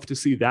love to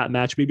see that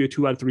match, maybe a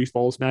 2 out of 3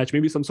 falls match,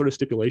 maybe some sort of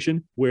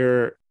stipulation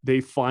where they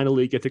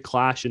finally get to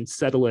clash and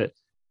settle it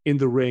in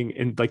the ring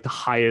in like the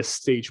highest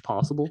stage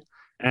possible.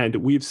 And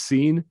we've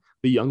seen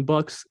the Young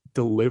Bucks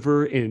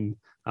deliver in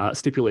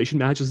stipulation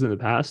matches in the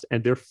past,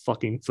 and they're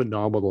fucking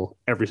phenomenal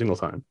every single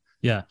time.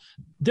 Yeah,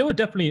 there were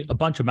definitely a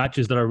bunch of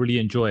matches that I really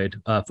enjoyed.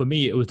 For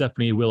me, it was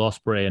definitely Will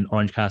Ospreay and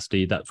Orange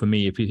Cassidy. That for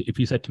me, if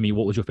you said to me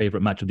what was your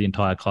favorite match of the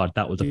entire card,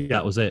 that was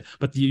it.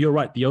 But you're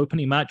right, the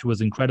opening match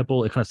was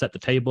incredible. It kind of set the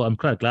table. I'm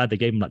kind of glad they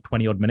gave him like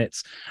 20 odd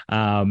minutes.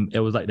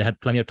 It was like they had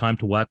plenty of time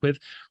to work with.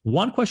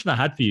 One question I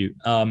had for you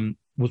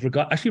was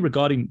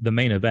regarding the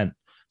main event.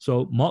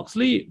 So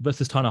Moxley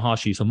versus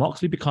Tanahashi. So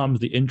Moxley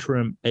becomes the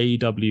interim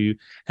AEW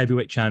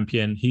heavyweight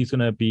champion. He's going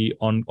to be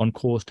on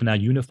course to now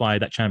unify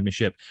that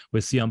championship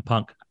with CM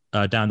Punk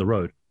down the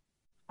road.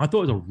 I thought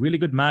it was a really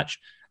good match.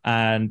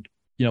 And,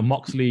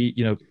 Moxley,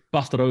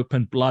 busted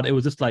open blood. It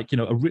was just like,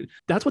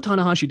 that's what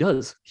Tanahashi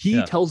does.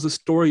 He tells the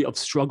story of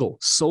struggle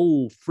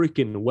so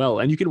freaking well.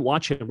 And you can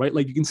watch him, right?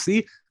 Like you can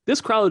see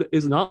this crowd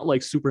is not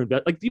like super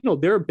invested.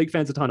 Like, they're big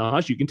fans of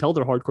Tanahashi. You can tell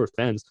they're hardcore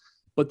fans,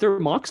 but they're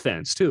Mox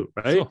fans too,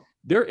 right? Sure.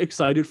 They're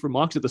excited for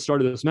Mox at the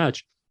start of this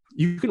match.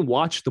 You can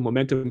watch the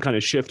momentum kind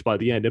of shift by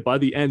the end. And by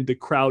the end, the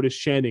crowd is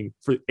chanting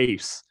for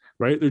Ace,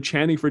 right? They're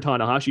chanting for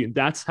Tanahashi. And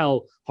that's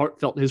how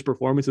heartfelt his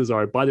performances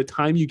are. By the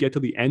time you get to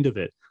the end of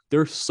it,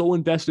 they're so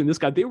invested in this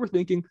guy. They were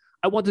thinking,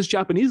 I want this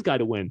Japanese guy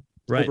to win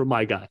over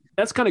my guy.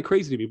 That's kind of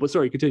crazy to me. But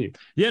sorry, continue.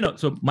 Yeah, no.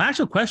 So my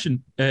actual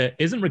question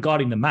isn't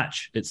regarding the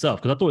match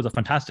itself, because I thought it was a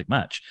fantastic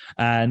match.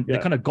 And they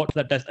kind of got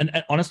to that.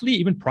 And honestly,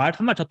 even prior to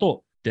the match, I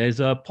thought,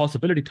 there's a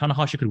possibility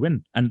Tanahashi could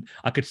win. And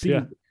I could see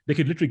they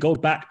could literally go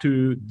back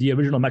to the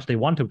original match they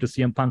wanted, which is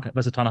CM Punk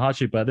versus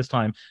Tanahashi, but this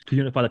time to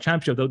unify the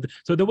championship.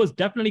 So there was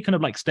definitely kind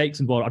of like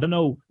stakes involved. I don't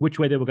know which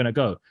way they were going to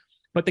go.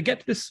 But they get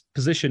to this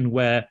position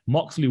where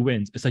Moxley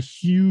wins. It's a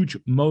huge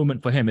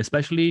moment for him,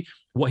 especially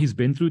what he's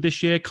been through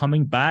this year,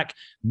 coming back,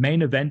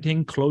 main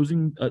eventing,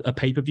 closing a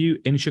pay-per-view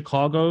in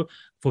Chicago,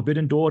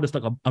 Forbidden Door. It's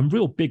like a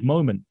real big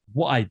moment.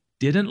 What I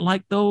didn't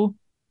like, though,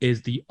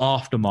 is the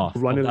aftermath.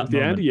 Running at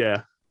the end,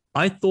 yeah.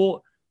 I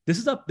thought this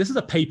is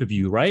a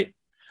pay-per-view, right?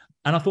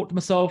 And I thought to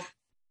myself,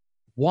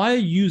 why are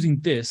you using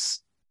this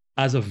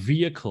as a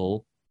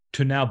vehicle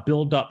to now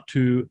build up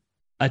to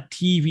a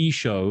TV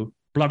show,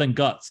 Blood and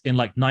Guts, in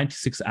like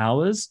 96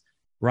 hours,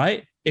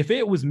 right? If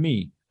it was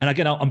me, and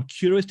again, I'm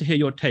curious to hear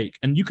your take,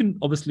 and you can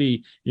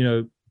obviously,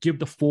 give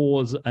the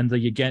fors and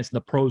the against and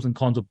the pros and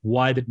cons of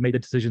why they made the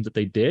decisions that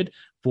they did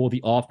for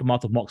the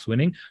aftermath of Mox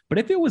winning. But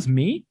if it was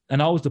me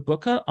and I was the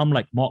booker, I'm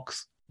like,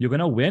 Mox, you're going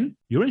to win.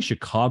 You're in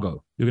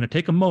Chicago. You're going to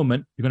take a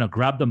moment. You're going to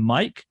grab the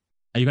mic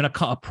and you're going to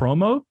cut a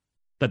promo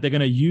that they're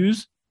going to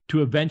use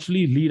to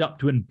eventually lead up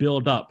to and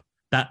build up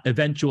that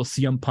eventual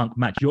CM Punk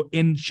match. You're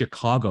in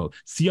Chicago.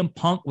 CM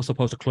Punk was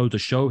supposed to close the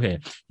show here.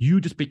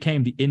 You just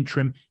became the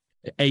interim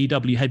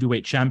AEW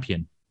heavyweight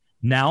champion.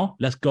 Now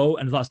let's go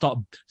and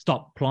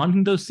start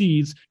planting those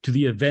seeds to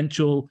the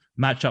eventual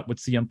matchup with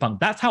CM Punk.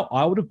 That's how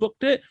I would have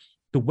booked it.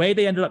 The way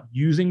they ended up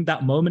using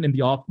that moment in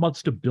the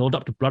aftermath to build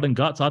up to Blood and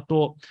Guts, I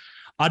thought,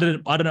 I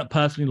didn't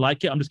personally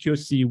like it. I'm just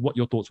curious to see what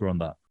your thoughts were on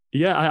that.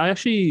 Yeah, I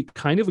actually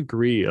kind of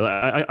agree.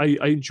 I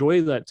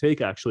enjoy that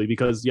take, actually,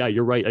 because, yeah,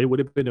 you're right. It would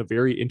have been a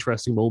very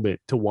interesting moment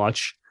to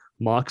watch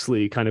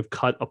Moxley kind of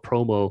cut a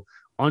promo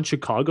on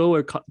Chicago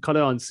or cut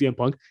it on CM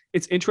Punk.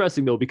 It's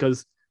interesting, though,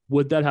 because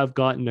would that have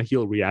gotten a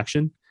heel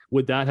reaction?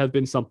 would that have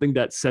been something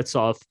that sets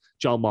off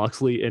Jon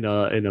Moxley in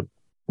a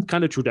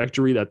kind of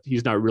trajectory that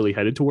he's not really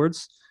headed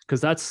towards? Because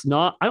that's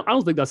not, I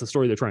don't think that's the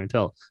story they're trying to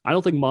tell. I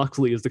don't think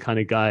Moxley is the kind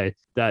of guy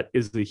that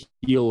is the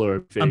heel or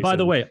face. And by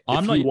the way,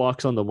 he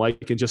walks on the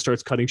mic and just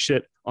starts cutting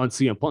shit on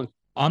CM Punk.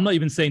 I'm not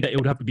even saying that it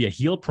would have to be a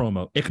heel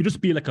promo. It could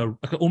just be like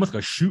almost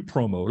like a shoot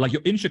promo. Like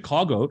you're in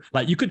Chicago,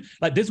 like you could,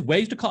 like there's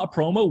ways to cut a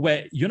promo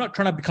where you're not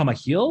trying to become a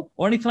heel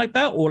or anything like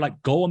that, or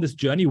like go on this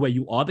journey where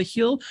you are the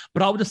heel.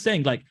 But I was just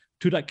saying, like,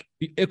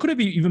 it could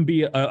even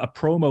be a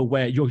promo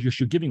where you're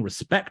giving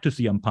respect to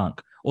CM Punk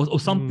or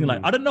something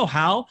like, I don't know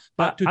how,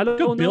 but to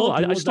build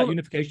towards that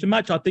unification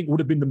match, I think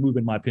would have been the move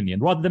in my opinion,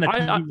 rather than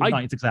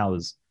 96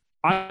 hours.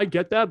 I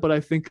get that, but I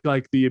think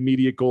like the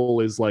immediate goal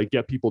is like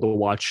get people to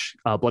watch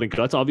Blood and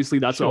Guts. Obviously,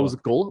 that's always the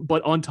goal.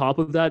 But on top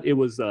of that, it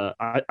was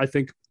I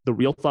think the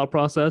real thought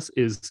process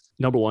is,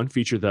 number one,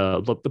 feature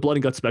the Blood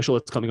and Guts special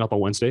that's coming up on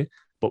Wednesday.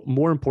 But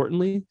more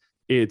importantly,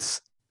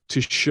 it's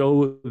to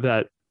show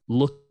that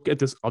look at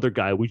this other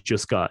guy we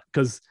just got.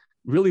 Because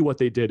really what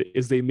they did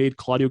is they made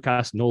Claudio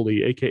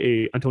Castagnoli,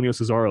 aka Antonio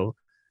Cesaro,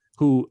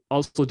 who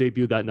also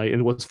debuted that night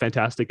and was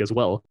fantastic as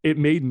well. It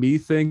made me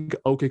think,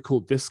 okay, cool,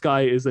 this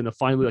guy is in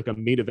finally like a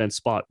main event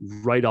spot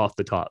right off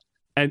the top.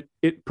 And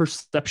it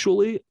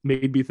perceptually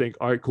made me think,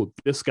 all right, cool,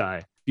 this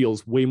guy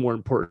feels way more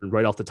important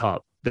right off the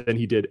top than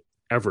he did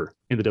ever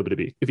in the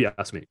WWE, if you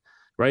ask me,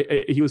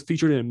 right? He was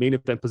featured in a main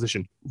event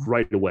position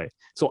right away.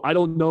 So I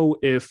don't know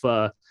if,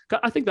 I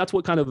think that's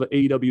what kind of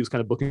AEW's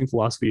kind of booking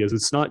philosophy is.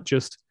 It's not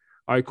just,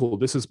 all right, cool,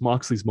 this is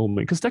Moxley's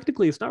moment. Because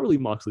technically, it's not really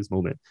Moxley's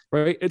moment,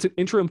 right? It's an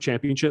interim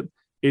championship.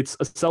 It's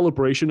a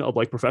celebration of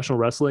like professional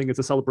wrestling. It's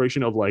a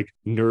celebration of like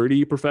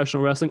nerdy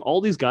professional wrestling.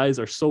 All these guys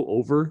are so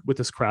over with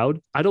this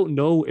crowd. I don't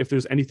know if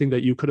there's anything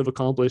that you could have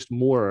accomplished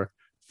more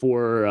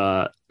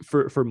for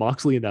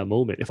Moxley in that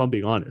moment, if I'm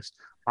being honest.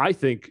 I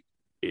think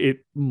it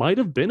might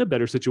have been a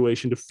better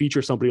situation to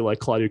feature somebody like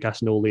Claudio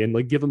Castagnoli and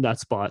like give him that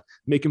spot,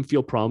 make him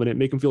feel prominent,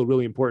 make him feel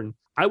really important.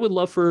 I would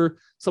love for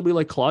somebody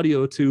like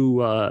Claudio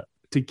to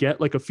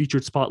get like a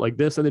featured spot like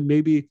this, and then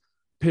maybe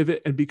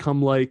pivot and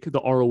become like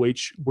the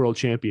ROH world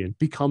champion,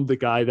 become the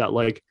guy that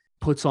like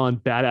puts on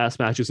badass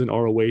matches in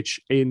ROH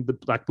in the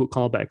Blackpool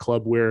Combat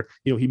Club, where,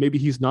 you know,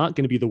 he's not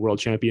going to be the world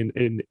champion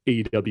in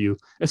AEW,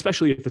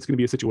 especially if it's going to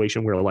be a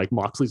situation where like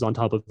Moxley's on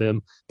top of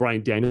him,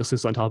 Bryan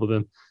Danielson's on top of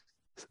him.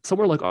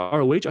 Somewhere like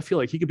ROH, I feel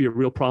like he could be a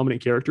real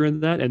prominent character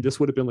in that, and this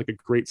would have been like a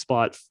great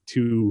spot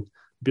to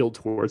build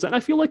towards. And I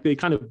feel like they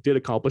kind of did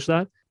accomplish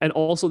that. And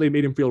also they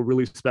made him feel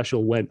really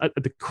special when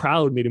the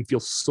crowd made him feel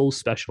so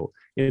special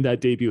in that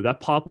debut.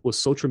 That pop was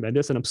so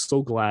tremendous, and I'm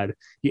so glad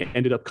he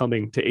ended up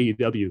coming to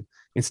AEW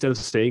instead of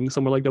staying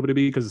somewhere like WWE,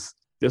 because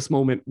this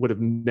moment would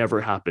have never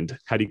happened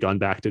had he gone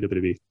back to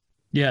WWE.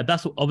 Yeah,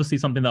 that's obviously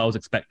something that I was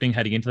expecting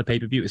heading into the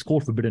pay-per-view. It's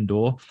called Forbidden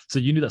Door. So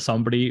you knew that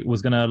somebody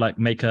was going to like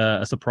make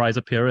a surprise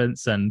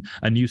appearance and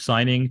a new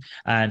signing.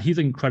 And he's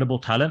an incredible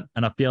talent.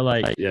 And I feel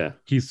like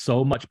he's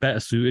so much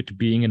better suited to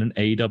being in an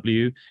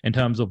AEW in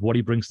terms of what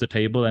he brings to the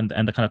table and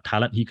the kind of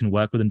talent he can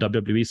work with in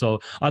WWE. So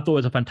I thought it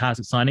was a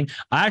fantastic signing.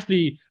 I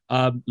actually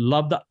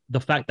love the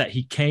fact that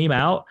he came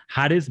out,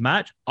 had his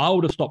match. I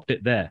would have stopped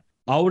it there.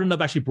 I wouldn't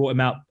have actually brought him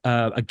out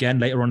again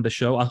later on in the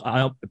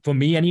show. For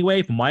me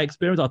anyway, from my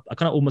experience, I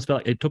kind of almost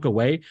felt like it took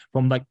away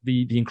from like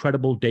the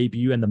incredible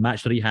debut and the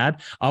match that he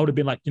had. I would have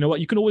been like, you know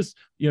what, you can always,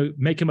 you know,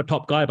 make him a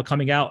top guy by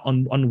coming out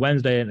on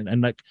Wednesday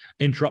and like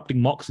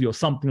interrupting Moxley or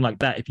something like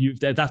that. If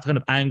that's the kind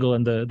of angle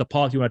and the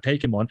path you want to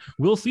take him on.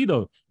 We'll see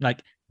though.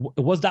 Like,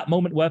 was that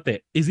moment worth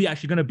it? Is he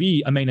actually going to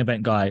be a main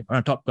event guy or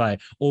a top guy,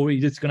 or is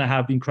he just going to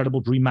have the incredible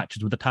dream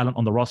matches with the talent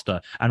on the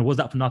roster? And was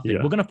that for nothing?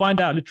 We're going to find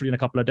out literally in a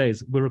couple of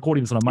days. We're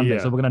recording this on a Monday,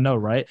 so we're going to know,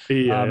 right?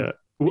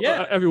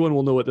 Everyone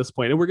will know at this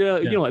point, and we're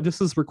gonna, you know,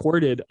 this is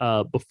recorded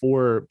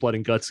before Blood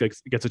and Guts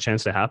gets a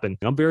chance to happen.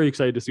 I'm very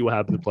excited to see what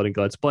happens with Blood and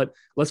Guts. But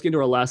let's get into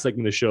our last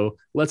segment of the show.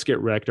 Let's get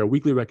wrecked. Our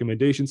weekly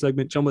recommendation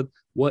segment. Gentlemen,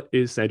 what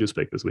is Sandra's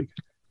pick this week?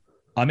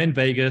 I'm in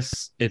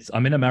Vegas.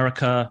 I'm in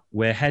America.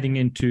 We're heading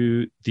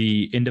into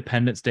the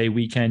Independence Day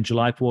weekend,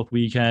 July 4th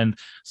weekend.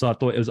 So I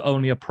thought it was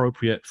only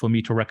appropriate for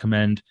me to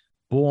recommend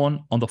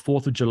Born on the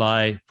 4th of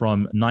July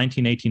from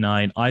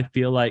 1989. I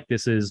feel like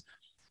this is,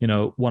 you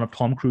know, one of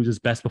Tom Cruise's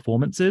best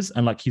performances.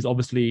 And like, he's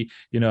obviously,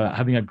 you know,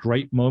 having a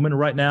great moment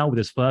right now with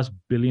his first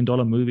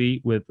billion-dollar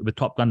movie with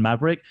Top Gun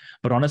Maverick.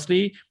 But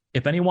honestly,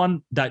 if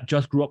anyone that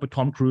just grew up with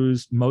Tom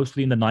Cruise,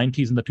 mostly in the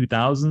 90s and the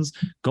 2000s,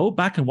 go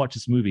back and watch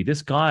this movie.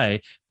 This guy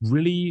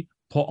really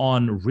put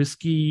on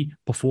risky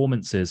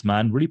performances,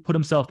 man, really put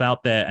himself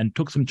out there and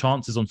took some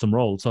chances on some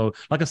roles. So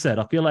like I said,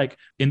 I feel like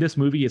in this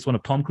movie, it's one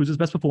of Tom Cruise's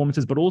best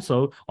performances, but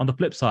also on the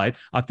flip side,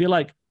 I feel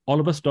like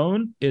Oliver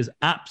Stone is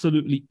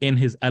absolutely in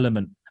his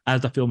element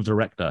as the film's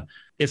director.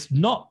 It's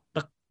not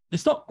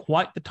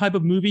quite the type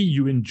of movie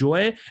you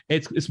enjoy.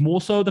 It's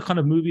more so the kind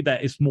of movie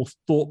that is more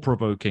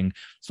thought-provoking.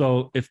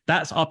 So if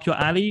that's up your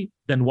alley,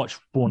 then watch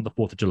Born the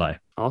 4th of July.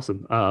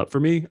 Awesome. For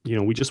me, you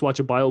know, we just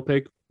watch a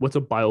biopic. What's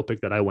a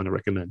biopic that I want to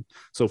recommend?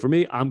 So for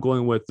me, I'm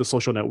going with The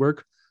Social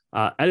Network.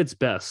 At its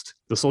best,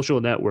 The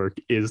Social Network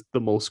is the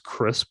most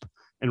crisp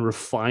and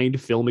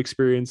refined film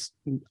experience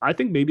I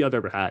think maybe I've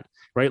ever had,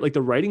 right? Like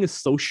the writing is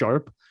so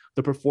sharp,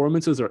 the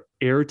performances are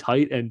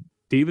airtight, and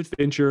David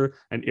Fincher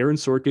and Aaron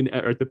Sorkin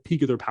are at the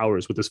peak of their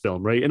powers with this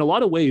film, right? In a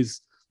lot of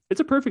ways, it's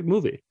a perfect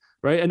movie,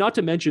 right? And not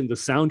to mention the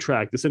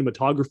soundtrack, the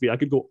cinematography, I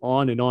could go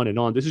on and on and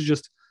on. This is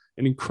just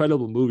an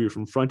incredible movie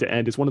from front to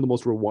end. It's one of the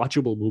most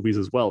rewatchable movies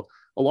as well.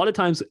 A lot of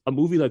times a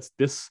movie that's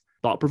this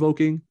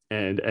thought-provoking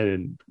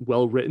and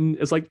well-written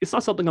is like, it's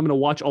not something I'm going to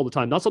watch all the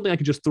time, not something I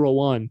can just throw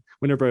on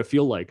whenever I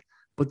feel like.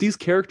 But these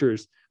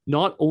characters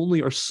not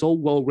only are so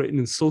well-written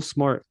and so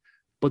smart,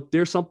 but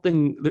they're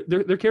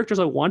characters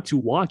I want to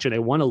watch and I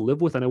want to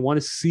live with, and I want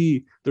to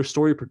see their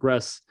story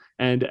progress.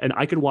 And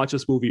I could watch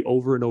this movie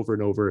over and over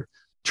and over.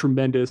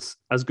 Tremendous,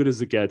 as good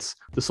as it gets,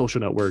 The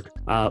Social Network.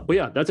 But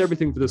yeah, that's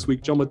everything for this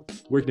week. John,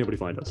 where can everybody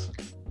find us?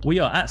 We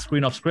are at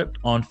Screen Off Script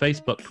on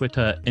Facebook,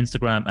 Twitter,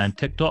 Instagram, and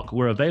TikTok.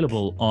 We're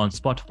available on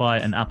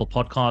Spotify and Apple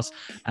Podcasts.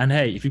 And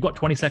hey, if you've got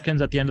 20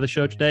 seconds at the end of the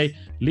show today,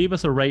 leave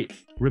us a rate,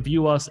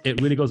 review us.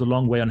 It really goes a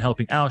long way on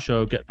helping our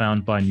show get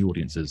found by new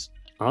audiences.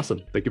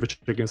 Awesome. Thank you for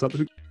checking us out this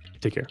week.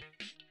 Take care.